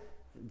guys.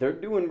 They're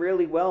doing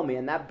really well,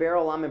 man. That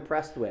barrel, I'm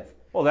impressed with.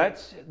 Well,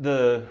 that's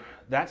the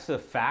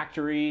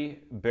factory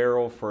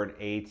barrel for an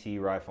AT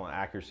rifle on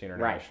Accuracy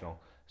International. Right.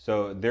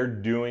 So they're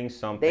doing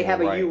something. They have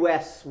a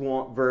US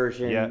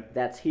version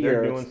that's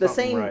here. It's the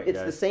same. Right,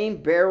 it's the same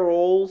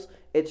barrels.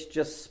 It's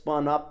just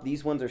spun up.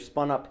 These ones are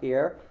spun up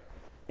here,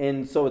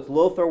 and so it's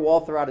Lothar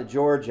Walther out of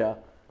Georgia.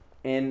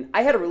 And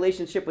I had a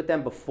relationship with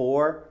them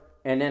before,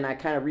 and then I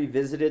kind of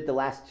revisited the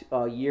last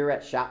year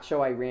at SHOT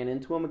Show. I ran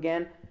into them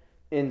again,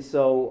 and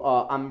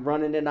so I'm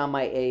running it on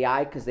my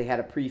AI because they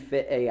had a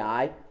pre-fit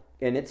AI,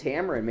 and it's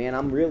hammering, man.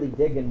 I'm really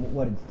digging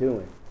what it's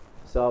doing.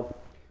 So.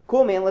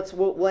 Cool, man.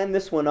 We'll end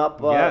this one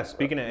up. Yeah,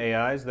 speaking of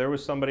AIs, there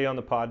was somebody on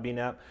the Podbean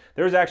app.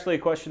 There was actually a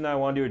question that I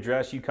wanted to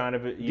address. You kind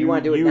of do you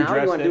want to do it now or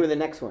do you want to do it in the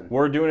next one?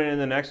 We're doing it in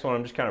the next one.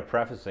 I'm just kind of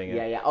prefacing it.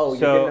 Yeah. Oh,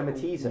 you're giving them a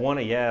teaser.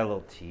 A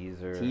little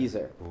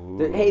teaser.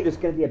 Hey, there's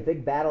going to be a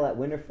big battle at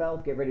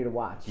Winterfell. Get ready to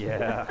watch.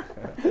 Yeah.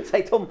 So I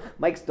told him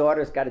Mike's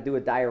daughter's got to do a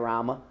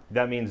diorama.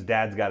 That means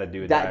Dad's got to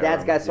do a diorama.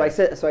 Dad's got.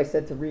 So I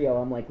said to Rio,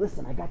 I'm like,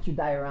 listen, I got your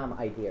diorama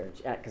idea,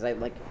 because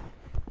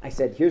I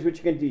said, here's what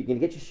you're going to do. You're going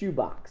to get your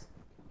shoebox.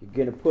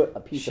 You're going to put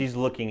a piece She's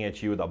looking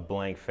at you with a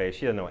blank face.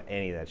 She doesn't know what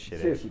any of that shit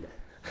is. She does.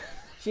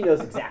 She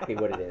knows exactly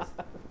what it is.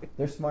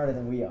 They're smarter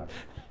than we are.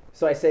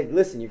 So I said,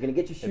 listen, you're going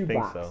to get your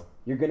shoebox. So.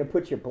 You're going to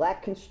put your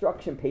black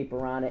construction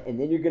paper on it, and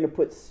then you're going to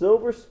put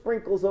silver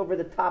sprinkles over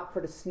the top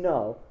for the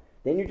snow.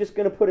 Then you're just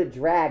going to put a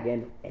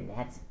dragon, and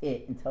that's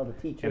it until the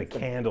teacher... And a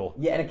candle.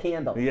 Yeah, and a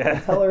candle. Yeah.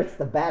 And tell her it's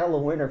the Battle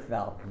of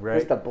Winterfell. Right.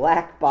 It's the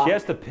black box. She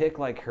has to pick,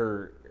 like,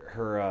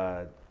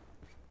 her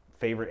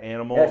favorite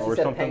animal or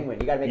something. Penguin.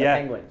 You got to make a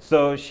penguin.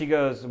 So she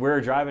goes, we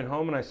were driving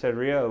home, and I said,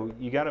 Rio,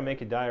 you got to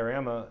make a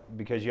diorama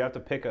because you have to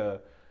pick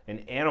an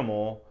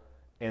animal,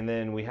 and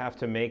then we have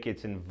to make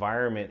its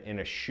environment in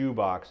a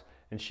shoebox.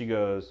 And she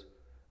goes,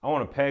 I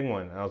want a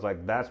penguin. And I was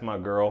like, that's my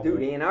girl.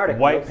 Dude, Antarctica.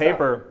 White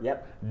paper. Stuff.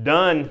 Yep.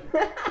 Done.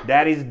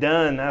 Daddy's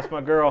done. That's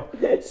my girl.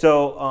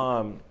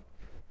 So,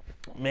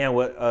 man,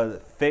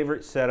 what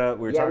favorite setup?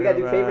 We got to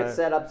do favorite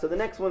setup. So the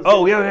next one's...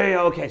 Oh,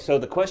 yeah. Okay, so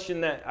the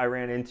question that I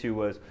ran into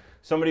was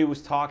somebody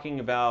was talking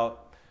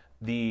about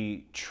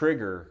the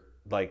trigger,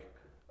 like,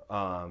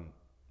 and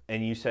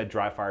you said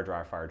dry fire.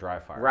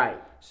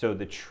 Right. So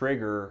the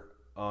trigger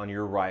on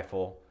your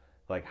rifle,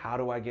 like, how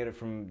do I get it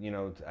from,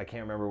 I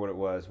can't remember what it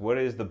was. What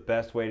is the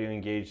best way to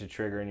engage the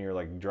trigger in your,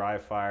 like, dry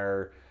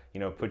fire,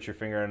 put your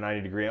finger at a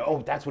 90 degree.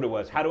 Oh, that's what it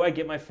was. How do I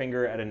get my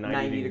finger at a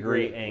 90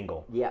 degree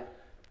angle? Yeah.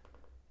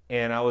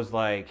 And I was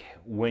like,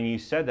 when you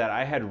said that,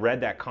 I had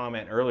read that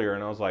comment earlier,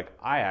 and I was like,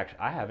 I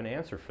have an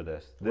answer for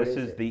this. This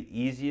is the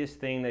easiest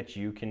thing that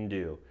you can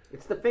do.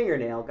 It's the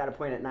fingernail. Got to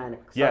point at 9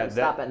 o'clock. Yeah,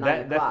 stop at 9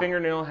 o'clock. That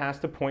fingernail has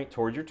to point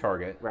towards your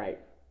target. Right.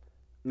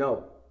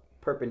 No.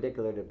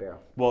 perpendicular to the barrel.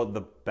 Well,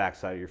 the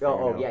backside of your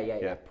finger.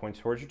 Yeah. Points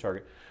towards your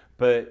target.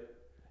 But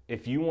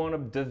if you want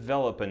to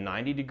develop a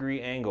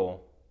 90-degree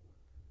angle,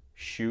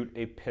 shoot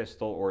a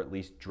pistol or at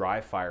least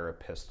dry fire a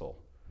pistol.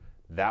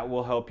 That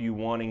will help you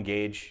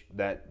engage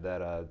that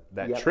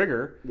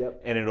trigger,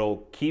 and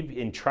it'll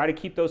try to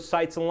keep those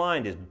sights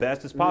aligned as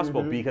best as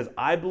possible. Because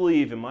I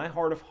believe in my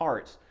heart of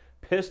hearts,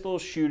 pistol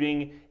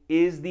shooting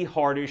is the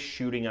hardest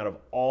shooting out of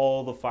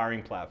all the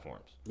firing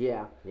platforms.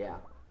 Yeah.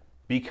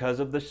 Because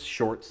of the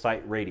short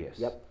sight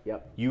radius.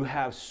 Yep. You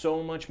have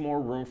so much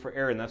more room for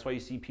error, and that's why you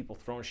see people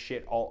throwing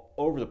shit all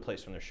over the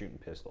place when they're shooting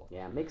pistol.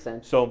 Yeah, makes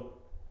sense. So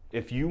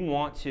if you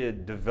want to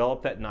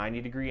develop that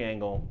 90-degree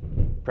angle,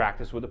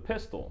 practice with a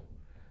pistol.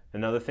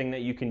 Another thing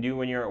that you can do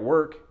when you're at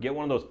work, get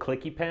one of those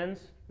clicky pens.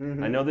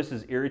 I know this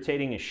is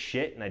irritating as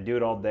shit, and I do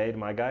it all day to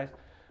my guys,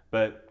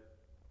 but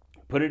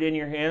put it in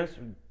your hands,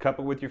 cup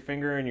it with your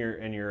finger and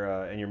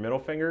your middle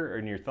finger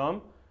and your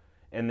thumb,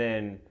 and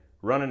then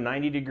run a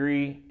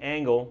 90-degree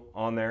angle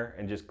on there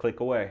and just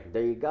click away.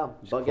 There you go.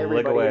 Just Bug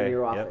everybody away. in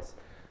your office.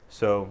 Yep.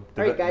 So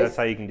right, guys, that's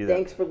how you can do that.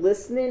 Thanks for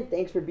listening.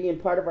 Thanks for being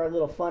part of our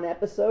little fun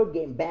episode,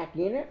 getting back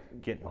in it.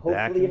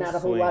 Hopefully you're not a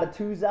whole lot of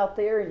 2s out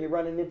there and you're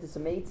running into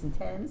some 8s and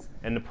 10s.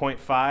 And the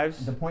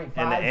 .5s. The .5s.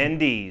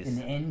 And the NDs.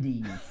 And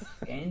the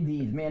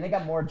NDs. Man, they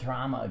got more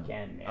drama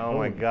again, man. Oh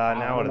my God,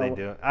 now what do they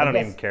do? I don't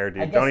even care,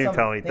 dude. Don't even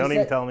tell me. Don't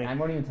even tell me. I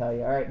won't even tell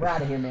you. All right, we're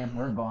out of here, man.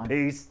 We're gone.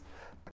 Peace.